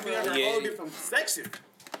Potentially. He might be under a Yeah. whole different section.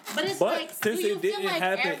 But it's But like, since do you it feel didn't like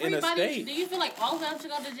happen in a everybody? state- Do you feel like all of them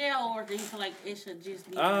should go to jail, or do you feel like it should just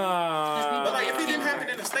be? But like, if it didn't happen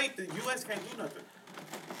in the state, the U.S. can't do nothing.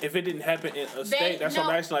 If it didn't happen in a state, that's what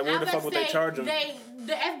I'm asking. Like, where the fuck would they charge them?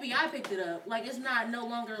 The FBI picked it up. Like, it's not no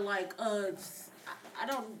longer like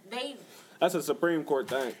That's a Supreme Court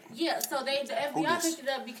thing. Yeah, so the FBI picked it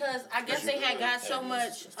up because I guess they had got so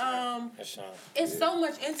much it's so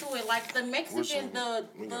much into it. Like the Mexican the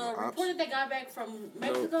report that they got back from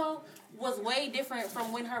Mexico was way different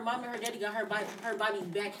from when her mom and her daddy got her body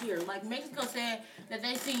back here. Like Mexico said that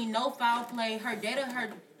they seen no foul play. Her data her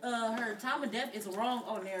time of death is wrong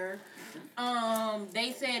on there.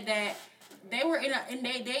 They said that they were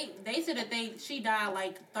they said that she died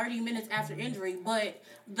like 30 minutes after injury, but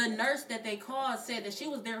the nurse that they called said that she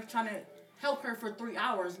was there trying to help her for 3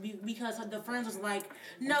 hours because the friends was like,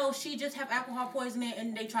 no, she just have alcohol poisoning,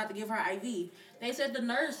 and they tried to give her IV. They said the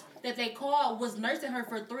nurse that they called was nursing her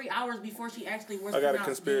for 3 hours before she actually was. I got a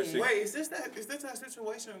conspiracy. Wait, is this that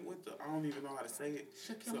situation with the, I don't even know how to say it.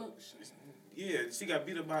 Yeah, she got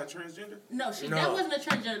beat up by a transgender? No, that wasn't a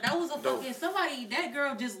transgender. That was a fucking somebody. That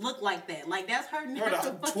girl just looked like that. Like that's her.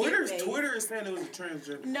 Twitter is saying it was a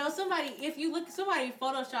transgender. No, somebody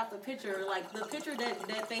photoshopped the picture. Like the picture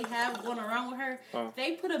that they have going around with her.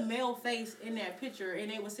 They put a male face in that picture,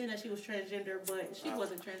 and they was saying that she was transgender, but she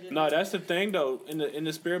wasn't transgender. No, that's the thing though. In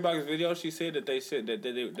the Spirit Box video, she said that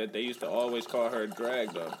they used to always call her a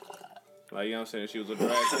drag though. Like, you know what I'm saying? She was a drag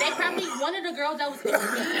queen. They probably, one of the girls that was in the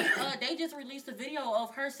video, they just released a video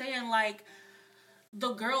of her saying, like,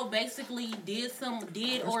 the girl basically did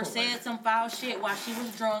or said some foul shit while she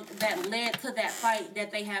was drunk that led to that fight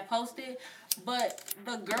that they had posted. But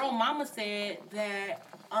the girl mama said that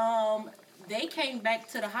they came back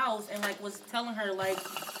to the house and, like, was telling her, like,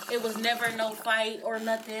 it was never no fight or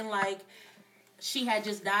nothing, like, she had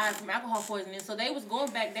just died from alcohol poisoning. So they was going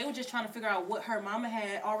back. They were just trying to figure out what her mama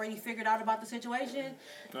had already figured out about the situation.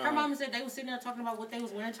 Her mama said they was sitting there talking about what they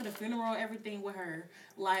was wearing to the funeral, everything with her.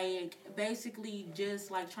 Like, basically just,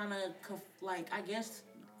 like, trying to, like, I guess.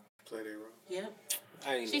 Play their role. Yep.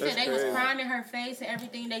 She said they was crying in her face and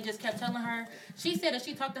everything. They just kept telling her. She said that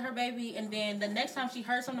she talked to her baby, and then the next time she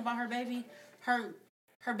heard something about her baby,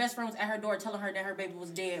 her best friend was at her door telling her that her baby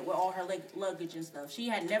was dead with all her luggage and stuff. She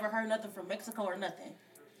had never heard nothing from Mexico or nothing.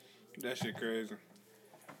 That shit crazy.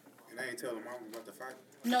 And they ain't tell the mom about the fight?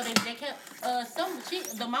 No, they kept...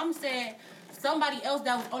 the mom said somebody else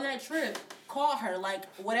that was on that trip called her. Like,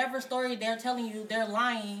 whatever story they're telling you, they're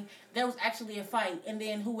lying. There was actually a fight. And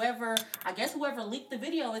then whoever leaked the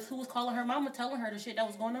video is who was calling her mama, telling her the shit that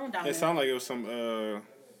was going on down there. It sounded like it was some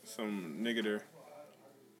nigga there.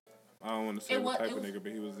 I don't want to say what type of nigga,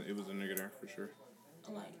 but it was a nigga there for sure.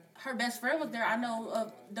 Like, her best friend was there. I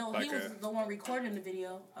know, though like he was the one recording the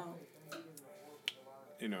video. Oh.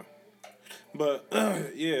 You know. But,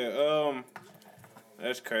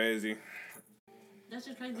 that's crazy. That's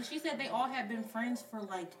just crazy. But she said they all had been friends for,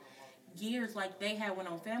 like, years. Like, they had went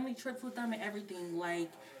on family trips with them and everything. Like,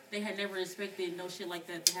 they had never expected no shit like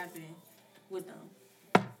that to happen with them.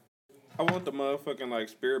 I want the motherfucking, like,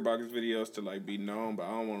 Spirit Box videos to, like, be known, but I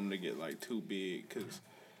don't want them to get, like, too big, because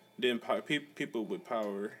then people with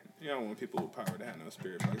power, you don't want people with power to have no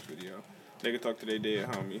Spirit Box video. They can talk to their dead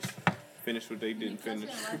homies, finish what they didn't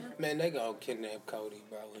finish. Man, they gonna kidnap Cody,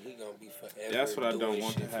 bro, and he gonna be forever. That's what I don't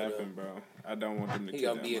want to happen, bro. I don't want them to He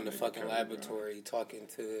gonna be in the fucking laboratory talking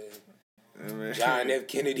to Man. John F.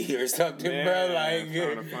 Kennedy or something, bro. Like,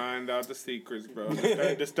 trying to find out the secrets, bro.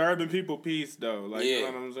 Disturbing people peace, though. Like, you know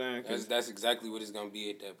what I'm saying? That's exactly what it's gonna be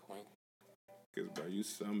at that point. Because, bro, you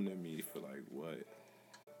summoning me for, like, what?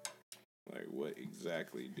 Like, what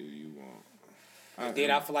exactly do you want? And then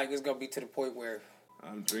I feel like it's gonna be to the point where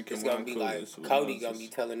I'm drinking. It's gonna be like Cody gonna be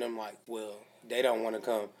telling them like, well, they don't want to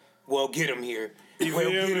come. Well, get them here. We'll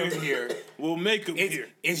get them here. We'll make them here.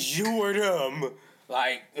 It's you or them.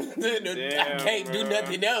 Like, I can't do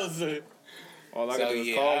nothing else. All I can do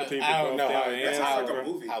is call the people. I don't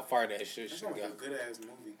know how far that shit should go. That's a good ass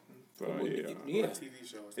movie. Bro, Yeah. TV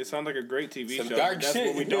shows. It sounds like a great TV Some show. dark That's shit.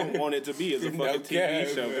 what we don't want it to be is a fucking TV cap,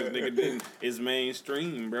 show because nigga then it's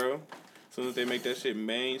mainstream, bro. As soon as they make that shit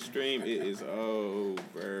mainstream, it is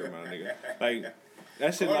over, my nigga. Like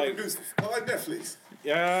that shit, like Netflix.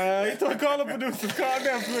 yeah, he told call the producers, call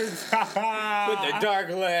Netflix With the dark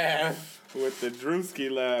laugh. with the Drewski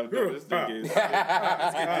laugh. Though, this nigga is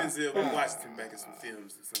Let's get Denzel Washington back in some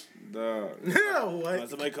films or something. dog. Yeah, what?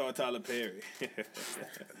 Somebody call Tyler Perry.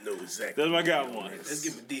 No, exactly. That's what I got one. Let's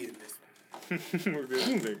get Medea in this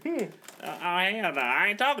one. Oh hell no! I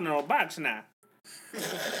ain't talking to no box now.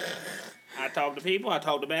 I talk to people. I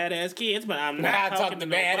talk to badass kids, but I'm not I talking talk to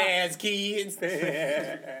no badass kids.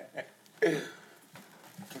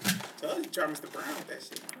 Told you, try Mr. Brown with that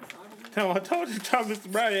shit. No, I told you,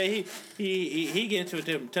 Mr. Brown, he get into it,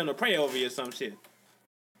 tell him to pray over you or some shit.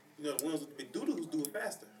 You know, the ones with the big doodles do it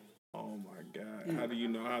faster. Oh my God! How do you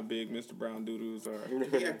know how big Mr. Brown doo-doos are?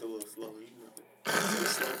 He act a little slow. You know.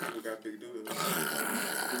 Slow people got big doodles.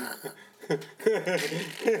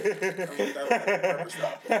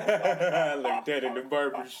 I looked at it in the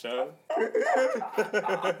barber shop.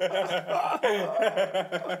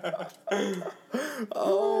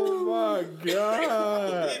 Oh my God!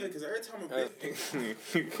 I believe it because every time I'm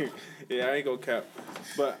big, Yeah, I ain't gonna cap.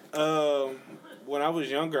 But when I was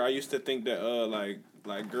younger, I used to think that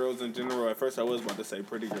like girls in general. At first, I was about to say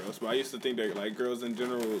pretty girls, but I used to think that like girls in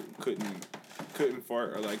general couldn't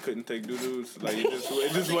fart or like couldn't take doo-doos. Like it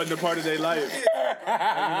just wasn't a part of their life. You know what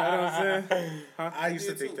I'm saying? Huh? I used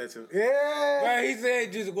to think that too. Yeah. But he said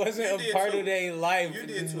it just wasn't a part of their life. You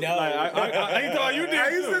did too. No. Like, I thought you did. I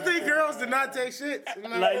used to too. think girls did not take shit.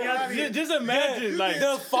 Like just imagine like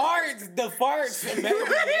the farts. Maybe.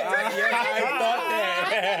 I thought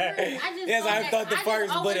that. Yes, I thought the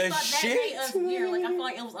farts, but a shit. That made us weird. Like I feel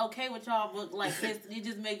like it was okay with y'all, but like it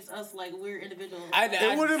just makes us like weird individuals.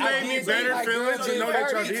 It would have made me better feeling to know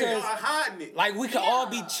that y'all did. y'all hiding it. Like we could all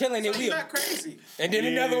be chilling and So we, you're not crazy. and then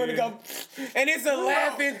another one to go, and it's a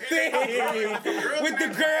laughing thing with the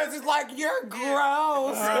girls. It's like you're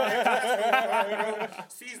gross.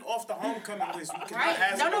 She's off the homecoming list. You cannot Right?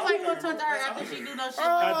 ask Don't her nobody to go go talk to her after she do no shit.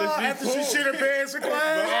 After she shit her pants in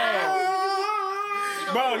class.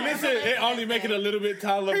 bro, listen, it only make it a little bit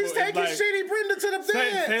tolerable. He's taking like, shit. He bring it to the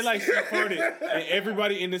dance. Say like she farted, and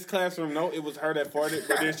everybody in this classroom know it was her that farted,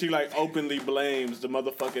 but then she like openly blames the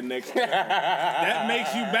motherfucking next one. That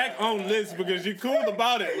makes you back on list because you cool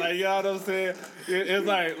about it. Like, y'all know what I'm saying? It's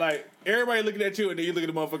like everybody looking at you, and then you look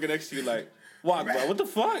at the motherfucker next to you like, "Walk, bro, what the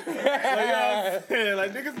fuck?" Like, y'all know what I'm saying?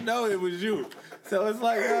 Like, niggas know it was you. So it's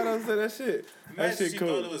like, y'all know what I'm saying? That shit. Imagine That shit she cool.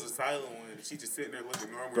 thought it was a silent one. She just sitting there looking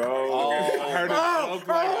normal. Bro, I heard it joke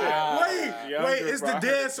like that. Wait, it's bro, the I heard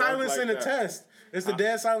dead it silence joke in the like that. test. It's the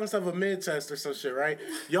dead silence of a mid test or some shit, right?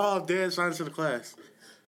 Y'all dead silence in the class.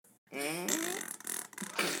 I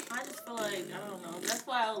just feel like I don't know. That's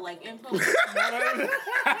why I like in public.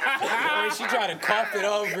 She tried to cough it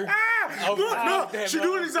over. No, she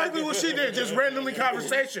doing exactly what she did, just randomly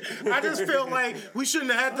conversation. I just feel like we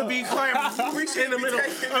shouldn't have to be quiet in the middle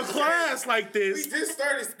of class like We this. just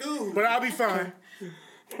started school. But I'll be fine.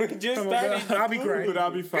 Just started. I'll be great. But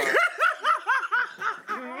I'll be fine.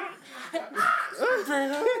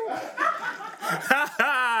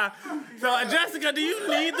 So, Jessica, do you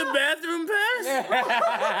need the bathroom pass?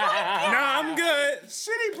 No, I'm good.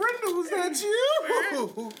 Shitty Brenda, was that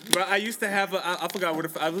you? Bro, I used to have I forgot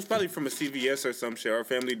what I was probably from a CVS or some shit or a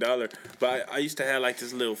Family Dollar, but I used to have like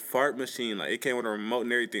this little fart machine. Like it came with a remote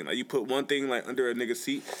and everything. Like you put one thing like under a nigga's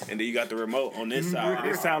seat, and then you got the remote on this side.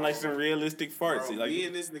 It sound like some realistic farts. Bro, Like me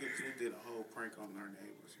and this nigga did a whole prank on our neighbors.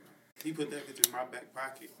 He put that bitch in my back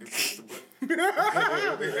pocket and pushed the button. They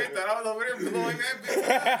thought I was over there blowing that bitch.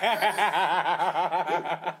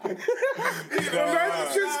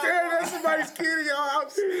 Imagine just staring at somebody's kid in your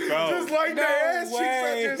house. Just like that ass cheeks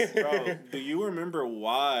like this. Bro, do you remember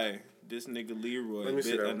why this nigga Let Leroy me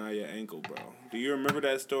see bit that. Anaya ankle, bro? Do you remember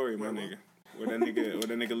that story, my nigga? Where that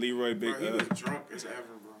nigga Leroy bit? Bro, he was drunk as ever,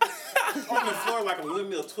 bro. On the floor like a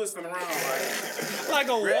windmill twisting around, Like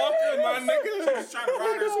a walker, my nigga. just trying to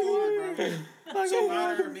ride her scooter, bro. She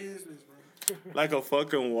minding her business, bro. Like a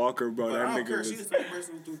fucking walker, bro. But I That don't nigga care. was. She the same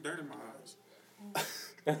person who threw dirt in my eyes.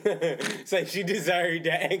 It's like she desired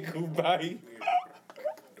the ankle bite.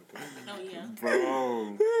 Oh yeah,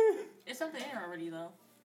 Bro. it's something there already though.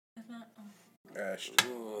 It's not.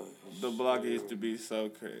 The block used to be so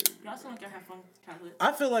crazy. Y'all seem like y'all have fun childhood.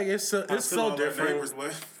 I feel like it's so different.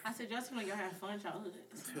 I said y'all seem like y'all have fun childhood.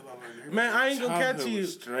 Man, I ain't gonna catch Childhood you.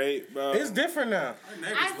 was straight, bro. It's different now.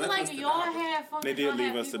 I feel like y'all had fun. They did y'all leave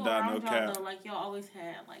had us to people die, no around y'all, cap. though. Like y'all always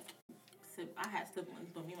had like I had siblings,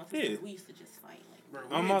 but me and my sister, we used to just fight. Like,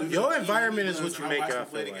 bro, your environment is what you make it. I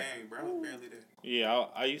feel like. Game, bro. I was barely there. Yeah,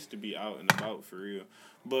 I used to be out and about for real.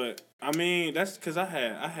 But I mean, that's because I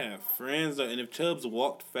had friends, and if Chubbs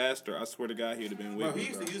walked faster, I swear to God, he'd have been with me. He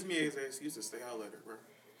used to use me as an excuse to stay out later, bro.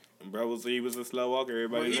 And bro, he was a slow walker.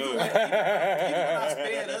 Everybody knows. Even when I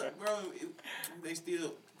sped up, bro, they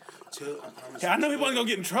still. I know he wasn't gonna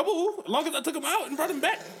get in trouble as long as I took him out and brought him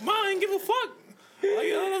back. Mine ain't give a fuck. Like,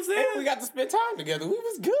 you know what I'm saying? We got to spend time together. We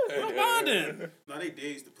was good. I'm bonding. No, they did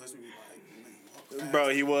used to push me like. Bro,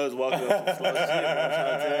 he was walking up some slow shit. I'm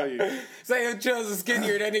trying to tell you. Say if Chubbs was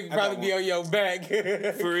skinnier, that nigga probably be on your back.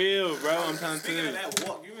 For real, bro. I'm trying to tell Speaking you. of that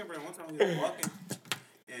walk, you remember that one time we was walking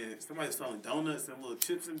and somebody was selling donuts and little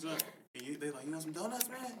chips and stuff. And they like, you want some donuts,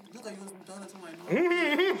 man? You look like you want some donuts. I'm like, no.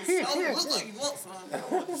 You look like you want some.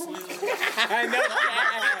 I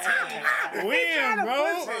know. When,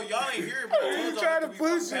 bro? Bro, y'all ain't here, bro. You trying to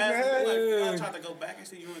push it, man. I tried to go back and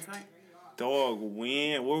see you in Tank. Dog,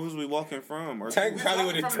 when? Where was we walking from? Tank probably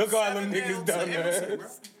would have took all them niggas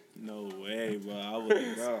donuts. No way, bro. I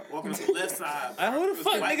was bro. Walking to the left side. Who the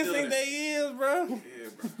fuck niggas think they is, bro? Yeah,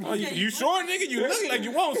 bro. Oh, you short, nigga? You look like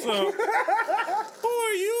you want some. Who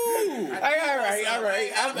are you? All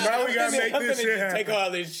right. Bro, we gotta make this shit happen. Take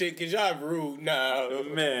all this shit, because y'all rude. No.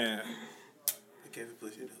 Man. I can't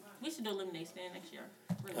push it up. we should do a lemonade stand next year.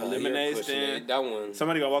 Lemonade stand. That one.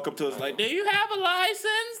 Somebody gonna walk up to us like, do you have a license?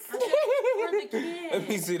 For the kids. Let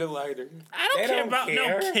me see the lighter. I don't They care don't about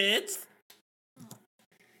care. no kids.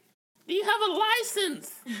 Do you have a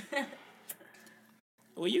license?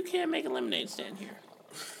 Well, you can't make a lemonade stand here.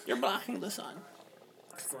 You're blocking the sun.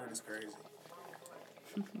 The sun is crazy.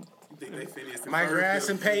 You think they finished My grass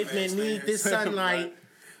and pavement need this sunlight.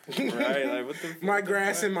 Right? Like, what the My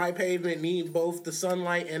grass and my pavement need both the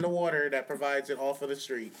sunlight and the water that provides it off of the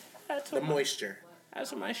street. The moisture.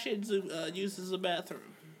 That's what my Shih Tzu uses the bathroom.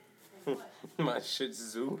 My Shih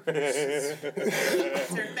Tzu.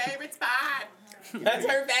 That's your favorite spot. That's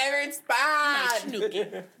her favorite spot.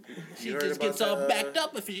 Snooki. She You heard just about gets all that, backed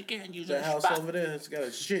up if she can't use The her house spot. over there, it's got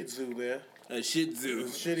a shit zoo there. A Shih Tzu.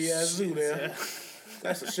 Shitty ass zoo there.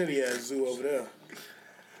 That's a shitty ass zoo over there.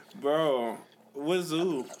 Bro, what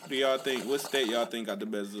zoo do y'all think? What state y'all think got the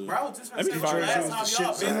best zoo? Bro, I was just Let me gonna say, find last out. time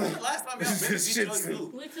y'all been to Shit Detroit zoo.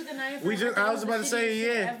 Zoo. We took a night. We just- I was about to say,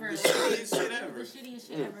 yeah. The shittiest shit ever. The shittiest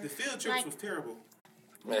shit ever. The field trips was terrible.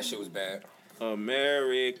 That shit was bad. That's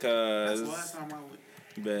America's the last time I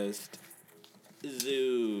went. best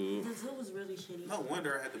zoo. The zoo was really shitty. No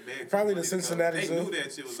wonder I had to beg. Probably for the money because Cincinnati They Zoo. knew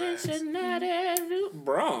that shit was ass. Cincinnati Zoo.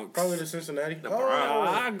 Bronx. Probably the Cincinnati.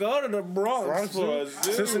 I go to the Bronx, Bronx for a Zoo.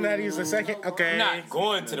 zoo. Cincinnati is the second. Okay. I'm not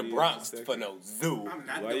going to the Bronx for no zoo. I'm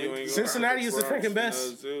not Why you doing ain't Cincinnati is the Bronx freaking for best.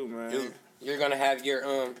 no zoo, man. Dude, you're gonna have your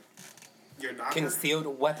Your knocker?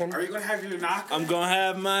 concealed weapon. Are you gonna have your knocker? I'm gonna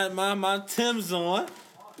have my Timbs on.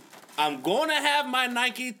 I'm gonna have my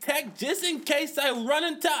Nike Tech just in case I run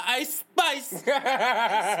into Ice Spice.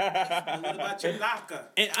 What about your knocker?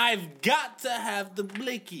 And I've got to have the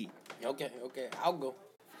blicky. Okay, I'll go.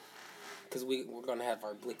 Cause we're gonna have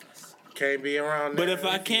our blickies. Can't be around But there. if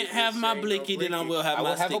I can't have my blicky, then I will have I my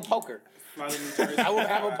will have sticky. a poker. Fly to New Jersey. I will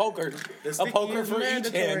have a poker. The A sticky poker is for each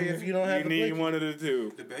mandatory hand. if you don't have You the need blicky. one of the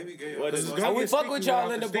two. The baby gay. What is Let's go. And we get fuck with sticky y'all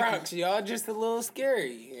off in the the sticky. Bronx. Y'all just a little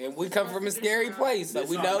scary, and we come from a scary place, so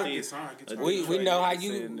we know we know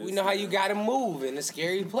how you gotta move in a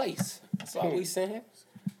scary place. That's all we saying.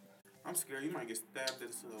 I'm scared. You might get stabbed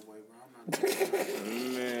at the subway, bro. I'm not.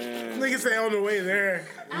 Man. Nigga say on the way there,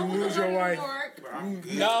 you lose your wife. Bro, I'm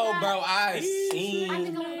good. No, bro, I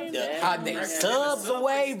seen how they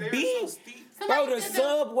subway be. Bro, the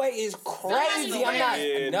subway is crazy. I'm not.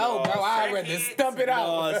 Yeah, No, no, bro, I'd rather stump it out.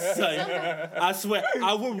 Oh, son. I swear,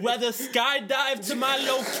 I would rather skydive to my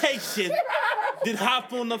location than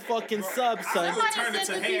hop on the fucking sub, son. Somebody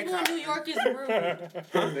said the people in New York is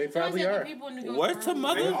rude. They probably are. Word to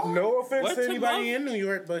mother. No offense Word to to anybody mother. in New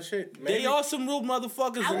York, but shit. Maybe. They are some rude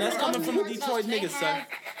motherfuckers, and that's coming from the Detroit niggas, son.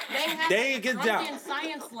 They ain't get down. drunken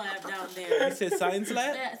science lab down there. You said science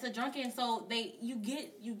lab? Yeah, it's a drunken. So you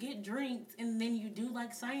get drinks and then you do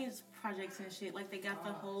like science projects and shit. Like they got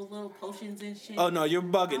the whole little potions and shit. Oh no, you're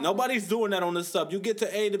bugging. Nobody's doing that on the sub. You get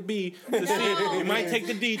to A to B to C. You might take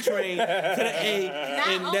the D train to the A,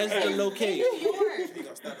 and that's the location. In New York.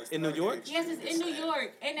 In New York? Yes, it's in New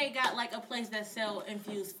York, and they got like a place that sell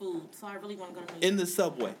infused food. So I really want to go to New York. In the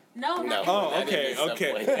subway. No. Oh, That okay, is the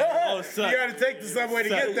okay. subway. Oh, son. You gotta take the subway to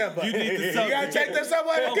get that, but You need the subway. You gotta take the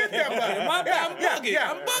subway to get that, but My bad, I'm bugging.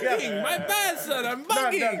 I'm bugging. My bad, son. I'm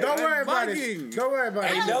bugging. Don't worry I'm about bugging. it. Don't worry about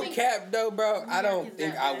Hey, it. no cap though, bro. I don't is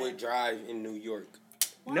think that I bad. would drive in New York.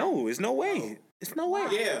 No, there's no way. It's no way.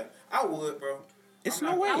 Yeah, I would, bro. It's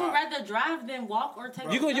no way. I would rather drive than walk or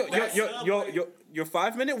take. Your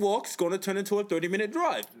 5-minute walk is going to turn into a 30-minute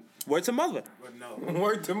drive. Word to mother. But no.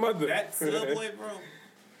 Word to mother. That subway, bro.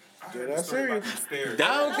 That's serious. I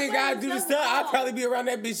don't think I'd do the stuff. I'd probably be around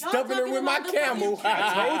that bitch stumping her with my camel.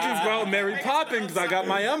 I told you, bro. Mary Poppins. I got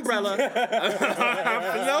my umbrella. I'm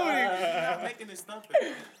floating. You're not making it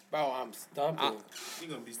stumping. Bro, I'm stumping. You're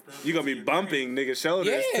going to be stumping. You're going to be bumping niggas'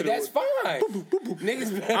 shoulders. Yeah, that's fine.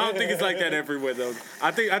 Niggas. I don't think it's like that everywhere, though.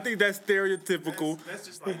 I think that's stereotypical. That's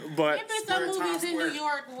just like... But If it's some movies in New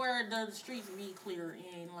York where the streets be clear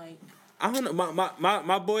and like... I don't know.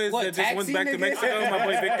 My boys What, that just went back to Mexico,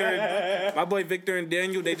 my boy Victor and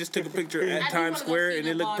Daniel, they just took a picture at Times Square and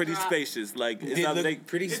it looked pretty spacious. Like it's It either looked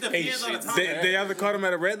pretty spacious. they either caught them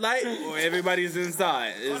at a red light or everybody's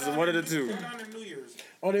inside. It's one of the two.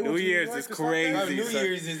 New Year's is crazy. Bro, New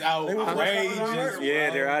Year's is outrageous.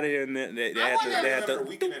 Yeah, they're out of here and they had to. I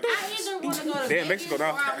either want to go to They're in Vegas Mexico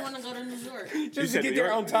now. or I want to go to New York. Just to get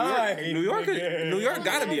there on time. New York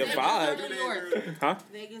gotta be a vibe. New York. Huh?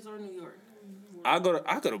 Vegas or New York. I go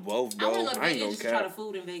to both, I bro. want to go to I ain't Vegas gonna to try the cap.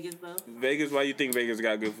 food in Vegas though. Vegas, why you think Vegas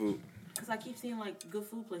got good food? Because I keep seeing like good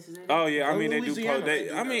food places. Oh yeah, I mean they do.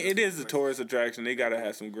 Louisiana. I mean it is a tourist attraction. They gotta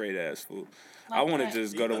have some great ass food. I want to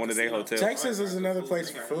just go to one of their hotels. Texas is another place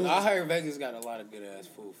for food. I heard Vegas got a lot of good ass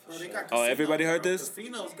food. For sure. Oh, everybody heard this?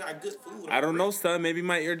 Casinos got good food. I don't know, son. Maybe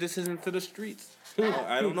my ear just isn't to the streets.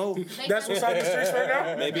 I don't know. That's what's on the streets right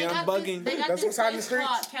now. Maybe I'm bugging. That's what's on the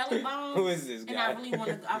streets. Kelly Bones. Who is this And guy?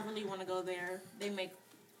 I really want to go there. They make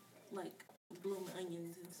like blooming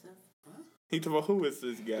onions and stuff. He told me, who is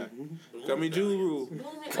this guy? Kami Juru.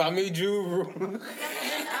 Kami Juru.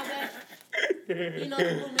 You know the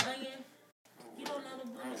blooming onion? You don't know the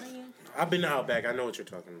blooming onion? I've been to Outback. I know what you're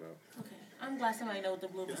talking about. Okay. I'm glad somebody knows what the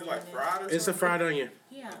blooming Is it onion like fried or something? It's a fried onion.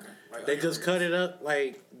 Yeah. They just cut it up,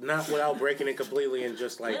 like, not without breaking it completely and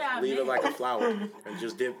just, like, leave it like a flour and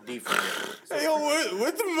just deep fry it. Hey, yo,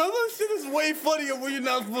 what the mother shit is way funnier when you're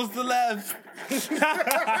not supposed to laugh.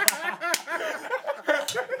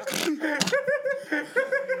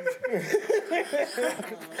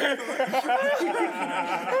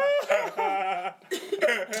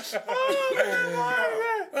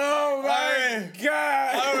 Oh my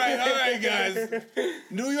God! All right, guys.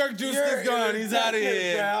 New York Juice is gone. He's out of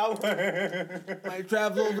here. Might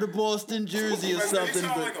travel over to Boston, Jersey, or something,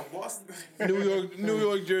 but New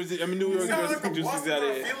York, Jersey. I mean, New York Juice is out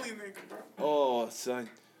of here. Oh, son.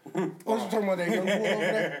 What you talking about, that young boy over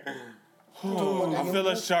there? I feel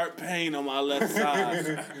a sharp pain on my left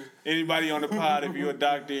side. Anybody on the pod, if you're a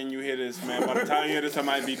doctor and you hear this, man, by the time you hear this, I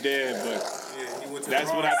might be dead, but that's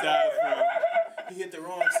what I died from. He hit the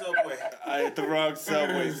wrong subway. I hit the wrong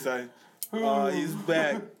subway, son. Oh, he's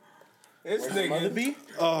back. This Mother nigga. B?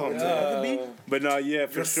 Oh, but no, yeah,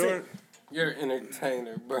 for sure. You're an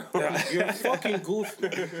entertainer, bro. You're a fucking goof.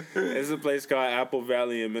 There's a place called Apple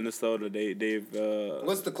Valley in Minnesota. They've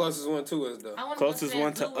What's the closest one to us, though? Closest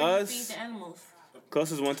one to us. Feed the animals.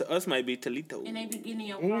 Closest one to us might be Toledo. And they be getting in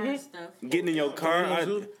your car and stuff. Getting in your car,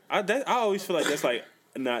 I always feel like that's like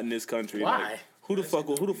not in this country. Why? Like, who the fuck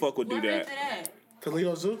would do Where that? is it at?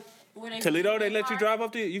 Toledo Zoo? Where Toledo, they feed let you their car? drive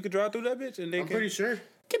up there. You could drive through that bitch, and they I'm pretty sure.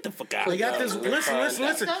 get the fuck out. They got this.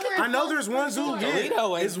 Listen. I know there's one zoo.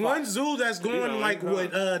 Toledo ain't It's one zoo that's Toledo going ain't like far.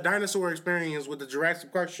 with Dinosaur Experience with the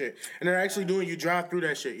Jurassic Park shit, and they're actually doing you drive through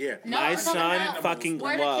that shit. Yeah. No, My I'm talking son about fucking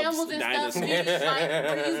where the loves camels and stuff be, dinosaurs. like,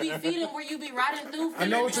 where you be feeding, where you be riding through. I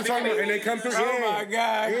know what you're talking about, and they come through. Oh Yeah. my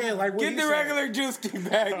God! Yeah, like what Get he the said. regular juice tea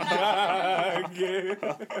back.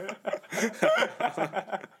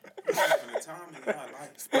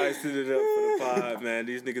 Spiced it up for the pod, man.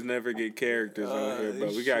 These niggas never get characters on here, but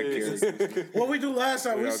we got characters. What we do last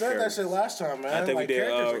time? We all said that characters. shit last time, man. I think like, we did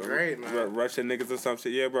characters are great, man. Russian niggas or some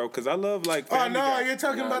shit. Yeah, bro, because I love like Oh Family no, Guy. you're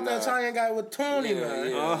talking about the Italian guy with Tony,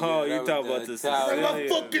 man. Oh, you talking about the I love Sicilian.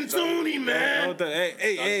 fucking Tony, man.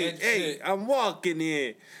 Hey, I'm walking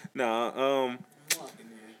in. Nah,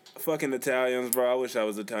 fucking Italians, bro. I wish I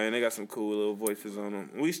was Italian. They got some cool little voices on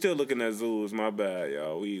them. We still looking at zoos. My bad,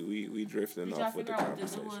 y'all. We drifting Did y'all off with the figure out what the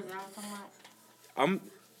zoo conversation. was that I was talking about? I'm.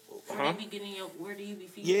 Where Huh? they be getting your, where do you be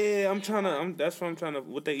feeding? Yeah, I'm trying to. That's what I'm trying to.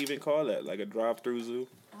 What they even call that? Like a drive-through zoo?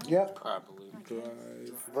 Yep. Probably.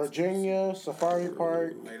 Drive Virginia, Safari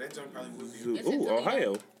Park. Like, that jump probably would be zoo. Is it Ooh, Toledo?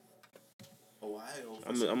 Ohio. Ohio.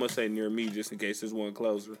 I'm gonna say near me just in case there's one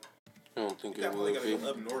closer. I don't think You it probably will gotta be. go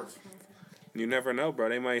up north. You never know, bro.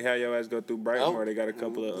 They might have your ass go through Brighton, Oh, or they got a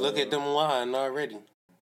couple of. Look at them lying already.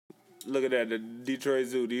 Look at that, the Detroit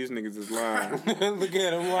Zoo. These niggas is lying. Look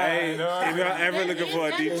at them lying. Hey, if y'all ever looking for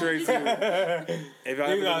a Detroit Zoo, if y'all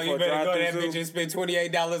ever looking you for a better go to that drive-through bitch zoo, and spend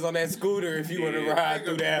 $28 on that scooter if you want to ride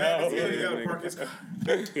through that hole.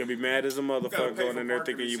 you gonna be mad as a motherfucker going in there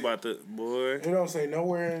thinking you about to, boy. It don't say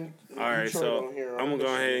nowhere in Alright, Detroit so on here. I'm gonna go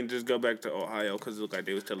ahead and just go back to Ohio because it looked like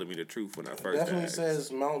they was telling me the truth when I first Definitely asked.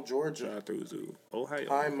 says Mount Georgia. Drive-through zoo. Ohio.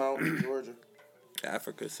 High Mountain, Georgia.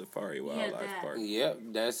 Africa Safari Wildlife that. Park. Yep,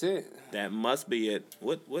 that's it. That must be it.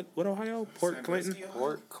 What Ohio? Port Clinton?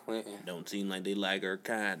 Port Clinton. Don't seem like they like our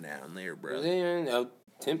kind down there, bro. Then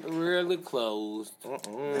temporarily closed.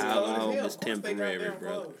 How long is temporary,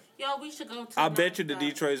 bro? Yo, we should go to. I bet you the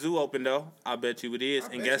Detroit Zoo open though. I bet you it is.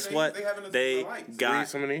 And guess what? They got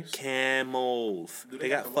some of these? camels. They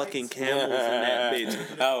got have fucking lights? camels in that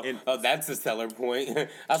bitch. Oh, that's a seller point.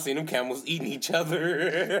 I seen them camels eating each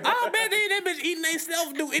other. I bet they that bitch eating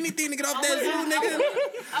themselves do anything to get off that zoo, nigga.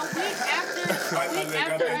 A week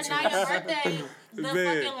after Anaya's birthday, the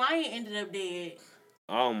Man. fucking lion ended up dead.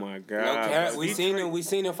 Oh my No god. cap. We seen him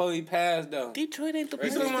before he passed though. Detroit ain't the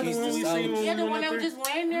Rest place. in peace to we Soldier. seen when Yeah, the we one went that was there. just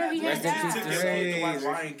laying there, he had Rest in peace died. to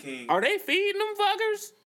Lion King. Are they feeding them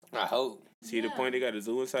fuckers? I hope. Cedar Yeah. Point, they got a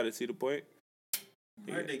zoo inside of Cedar Point.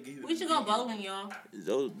 Where'd they give it? We should go bowling, y'all. Is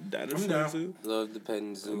those dinosaurs down. zoo? Love the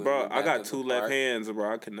petting zoo. Bro, in the I back got of two the left park. hands,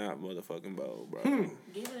 bro. I cannot motherfucking bowl, bro. Give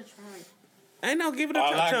it a try. Ain't no give it a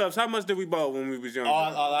All try. I- Chubbs, how much did we bowl when we was younger?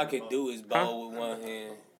 All I could do is bowl with one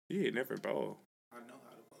hand. You ain't never bowl. I know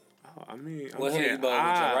how to bowl. Oh, I mean, What hand you bowl with?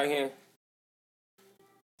 Your right hand?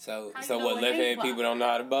 So How you so know what what left hand hand you people don't know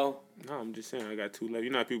how to bowl? No, I'm just saying I got two left. You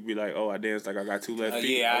know how people be like, oh, I dance like I got two left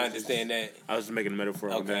feet. Yeah, I was just- understand that. I was just making a metaphor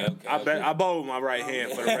on Okay, that. okay, I bet okay. I bowl with my right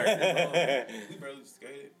hand for the record. We barely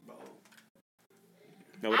skated, bowled.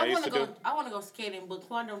 Know what I used to do? I want to go skating, but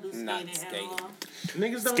Quan don't do skating Not at skating. all.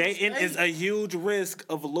 Niggas don't Skating skate. is a huge risk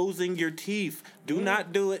of losing your teeth. Do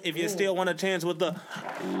not do it if you still want a chance with the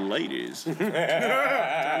ladies. Trying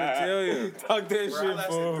to tell you. Talk that Bro, I shit,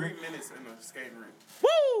 lasted fool. 3 minutes in the skating rink.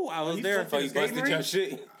 Woo! I was there. Before you busted your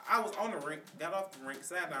shit. I was on the rink, got off the rink,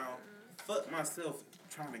 sat down, fucked myself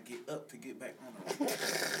trying to get up to get back on the rink.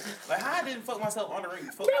 Like, how I didn't fuck myself on the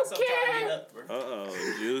rink, fuck myself trying to get up, bro.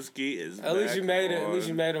 Uh-oh. Juicy is At least you made it. At least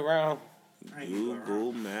you made it around. I ain't even Google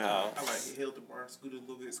around. Maps. I like held the bar, scooted a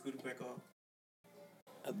little bit, scooted back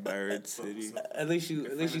off. Bird City. At least you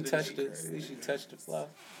touched it. At least you touched the floor.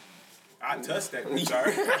 I touched that bitch,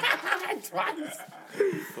 sorry.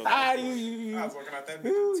 Ah, I was working out that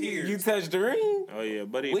bitch with tears. you touched the ring Oh, yeah,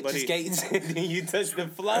 buddy. with your buddy. skates, and then you touched the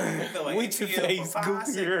floor felt like with your ATL for face. 5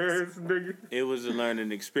 Goofy seconds. ass nigga. It was a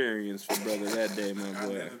learning experience for brother that day, my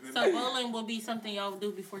boy. So bowling will be something y'all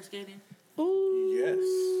do before skating. Yes.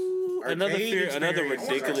 Another Arcade fear, another experience.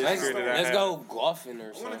 ridiculous fear that I Let's have. go golfing or I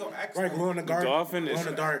want to something. go act. Right, glow in the dark. Golfing Glow is, in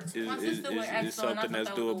the dark. is, My is, sister went is, Axel, is and I something that's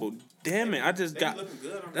thought that was doable. Damn it, I just They got... looking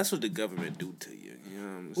good on That's what the government do to you. You know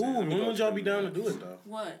what I'm saying? Ooh, I'm when gonna would go y'all to be the- down to do it though?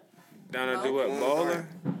 What? Down to do what? Bowling?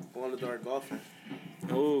 Glow in the dark golfing.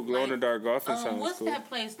 Ooh, glow in the dark golfing sounds What's cool. that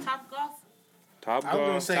place? Top Golf? Top I was gonna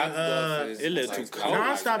golf. say, Top golf is it look like too golf. cold.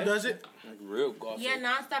 Nonstop does it. Like real golf. Yeah,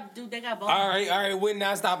 nonstop. Dude, they got both. All right, when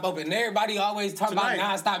nonstop open? Everybody always talk Tonight.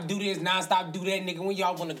 about nonstop do this, nonstop do that, nigga. When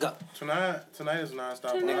y'all wanna go? Tonight is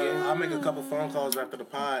nonstop. I'll make a couple phone calls after the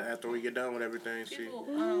pod after we get done with everything. See People,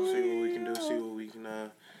 what we can do. See what we can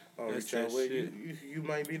That's reach out that with. shit. You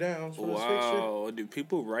might be down. For this fake shit. Wow, do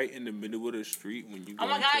people right in the middle of the street when you go Oh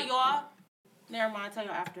my God, into y'all. Never mind, I'll tell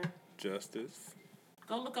y'all after. Justice?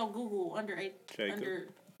 Go look up Google under Jacob.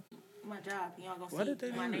 my job. Y'all gonna Why did see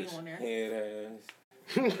they my do name this? on there. Head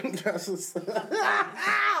That's what's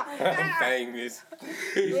ass. I'm famous.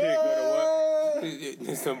 You should go to what?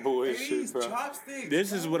 This some bullshit, These bro. chopsticks.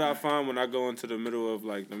 This is what I find when I go into the middle of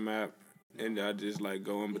like the map and I just like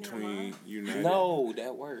go in between No,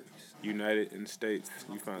 that works. United and States.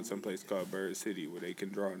 You find some place called Bird City where they can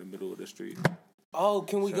draw in the middle of the street. Oh,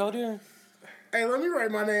 can we go there? Hey, let me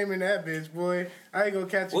write my name in that bitch, boy. I ain't gonna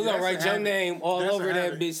catch you. We're gonna That's write a your habit. name all That's a over that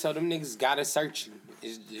habit. bitch so them niggas gotta search you.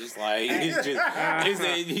 It's just like,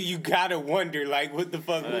 you gotta wonder, like, what the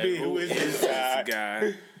fuck, Like, who is this guy?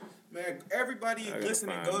 guy? Man, everybody gotta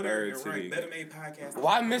listening, find go there Bird and write City. Bettamaid Podcast.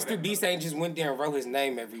 Why Mr. Beast ain't just went there and wrote his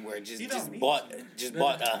name everywhere? You Just don't need bought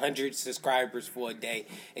 100 subscribers for a day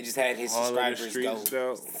and just had his All of the subscribers streets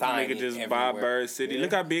go though. sign Nigga it just buy everywhere. Bird City.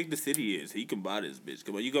 Look how big the city is. He can buy this bitch.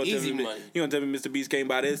 Come on, you gonna tell Easy me? money. You gonna tell me Mr. Beast can't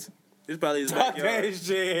buy this? It's probably his Fuck backyard. that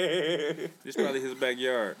shit. It's probably his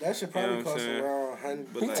backyard. That should probably You know what I'm cost saying? around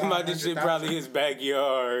 100. But He like- talking about this shit probably his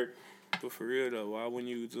backyard. But for real though, why when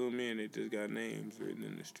you zoom in, they just got names written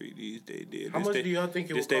in the street these days. How much do y'all think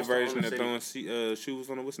it This would they cost to own version the of city? throwing shoes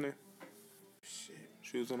on the what's name? Shit.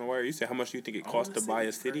 Shoes on the wire. You said how much do you think it costs to buy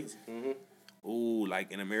a city? Mm-hmm. Ooh,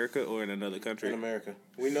 like in America or in another country? In America.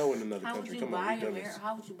 We know in another How country. would you Come buy on, we done this.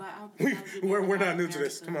 How would you buy? We're not new to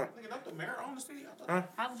this. Come on. Nigga, don't the mayor own the city? Huh?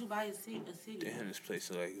 How would you buy a city? Damn, this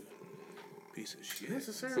place is like a piece of shit.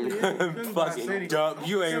 Necessarily, yeah. Fucking dumb.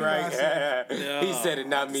 You ain't right. He said it,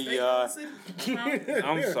 not me, y'all.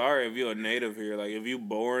 I'm sorry if you're a native here. Like, if you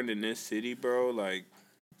born in this city, bro, like,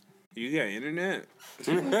 you got internet?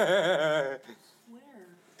 Where?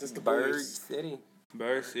 Just the Bird boys. City.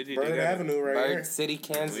 Bird City. Bird Avenue right Bird here. City,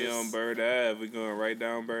 Kansas. We on Bird Ave. We going right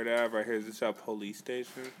down Bird Ave. Right here. Is this our police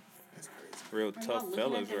station? Real Are tough y'all looking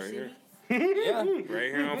fellas at that right city? here. Yeah.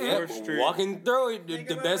 Right here on 4th Street. Walking through it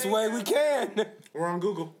the best way we can. We're on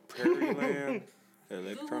Google. Prairie Land. Google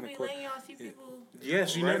Electronic be court. letting y'all see people.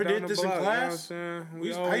 Yes, you Right never down did the this in block, you know what I'm class. saying?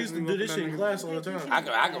 I used to do this shit in class all the time.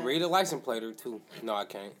 I can read a license plate or two. No, I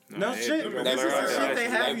can't. No shit. they This is blur the out shit the they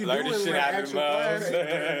license. have They you blur the doing shit with out of actual them class. mouths.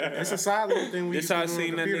 It's a side little thing. We This used to how I do on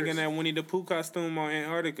seen that nigga in computers. that Winnie the Pooh costume on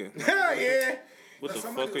Antarctica. Hell yeah. What the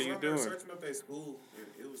Somebody fuck are was you up there doing? Searching up their school, and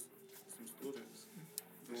it was some students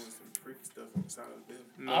doing some freaky stuff on the side of the building.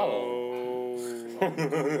 No.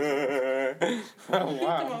 Oh,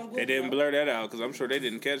 wow. They didn't blur that out because I'm sure they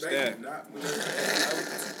didn't catch They that. did not blur that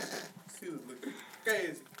out. She was looking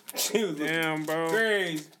crazy. She was Damn, bro.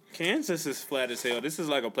 crazy. Kansas is flat as hell. This is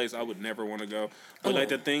like a place I would never want to go. But like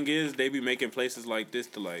the thing is, they be making places like this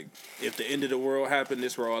to like, if the end of the world happened,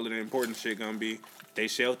 this where all of the important shit gonna be. They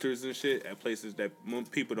shelters and shit at places that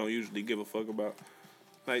people don't usually give a fuck about.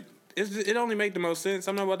 Like, it only make the most sense.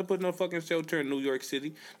 I'm not about to put no fucking shelter in New York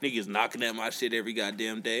City. Niggas knocking at my shit every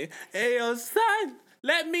goddamn day. Hey, yo, son,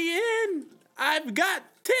 let me in. I've got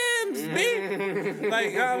Tim's, B.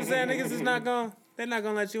 Like, you know what I'm saying? Niggas is not gonna, they're not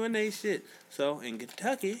gonna let you in they shit. So, in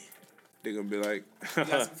Kentucky, they're gonna be like, Got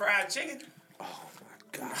some fried chicken.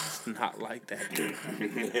 God, it's not like that,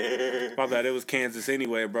 dude. My bad, it was Kansas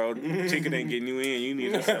anyway, bro. Chicken ain't getting you in. You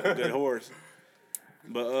need yourself a good horse.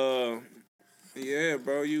 But, yeah,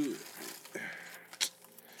 bro,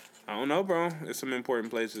 I don't know, bro. There's some important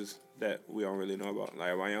places that we don't really know about,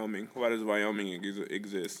 like Wyoming. Why does Wyoming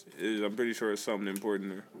exist? I'm pretty sure it's something important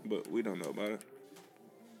there, but we don't know about it.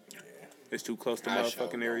 It's too close to I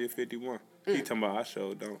motherfucking sure Area 51. He talking about I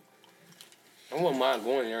sure don't. I wouldn't mind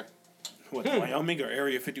going there. What, Wyoming or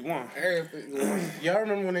Area 51? Y'all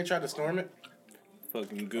remember when they tried to storm it?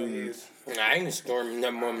 Fucking goons. I ain't storming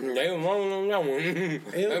that one. They was wrong on that one. Them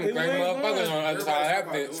it great was motherfuckers on the other side of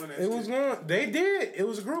that bitch. It was going. They did. It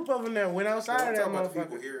was a group of them that went outside of that I'm talking about the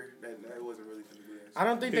people motherfucker. here that wasn't really gonna do that. I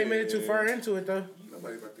don't think they made it too far into it though.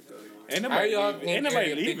 Nobody about to go. Ain't How nobody y'all leaving. think Ain't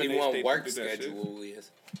nobody Area leaving. 51 work to do that shit. schedule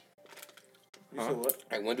is? You said what?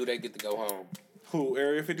 Like, when do they get to go home? Who,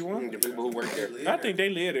 Area 51? The people who work there. I think they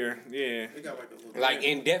live there. Yeah. They got like a little. Like,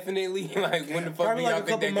 indefinitely? Like, when the fuck Probably do y'all like a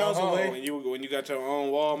think they couple go miles home? away. When you got your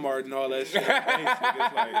own Walmart and all that shit, basically,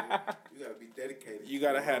 it's like You gotta be dedicated. you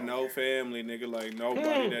gotta have no family, nigga. Like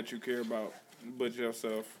nobody that you care about but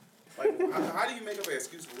yourself. Like, how do you make up an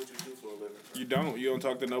excuse for what you do for a living? Bro? You don't. You don't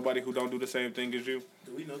talk to nobody who don't do the same thing as you.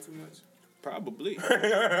 Do we know too much? Probably.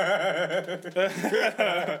 I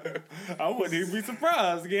wouldn't even be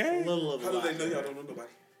surprised, gang. Little of How do they know y'all don't know nobody?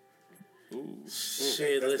 Ooh,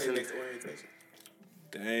 Shit, That's listen. their next orientation.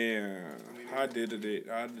 damn. How did they?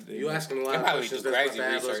 You asking a lot They of probably questions do that's about crazy to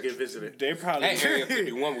have us research. get visited. They probably. That Area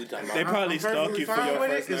 51 we talking They about. probably I'm stalk perfectly you for fine your with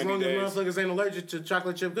first it, as 90 long days. as motherfuckers ain't allergic to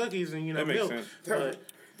chocolate chip cookies and That makes milk. sense. But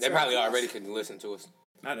They probably already can listen to us.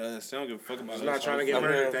 Not us. They don't give a fuck about us. I'm not trying to get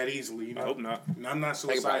murdered that easily. You I know? hope not. I'm not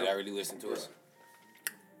They probably suicidal. already listen to us.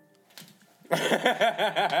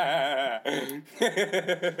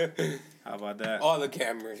 How about that? All the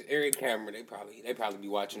cameras, every camera, they probably be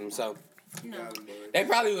watching them. So No. they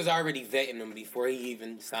probably was already vetting them before he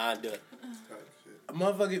even signed up.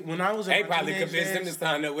 Motherfucker, when I was in They my probably teenage convinced him to days,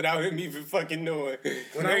 sign up without him even fucking knowing.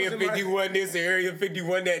 When I was Area in my- 51 this, Area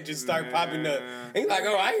 51 that just start popping up. He's like,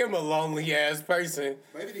 oh, I am a lonely ass person.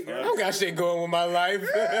 Maybe they I got don't got shit going with my life.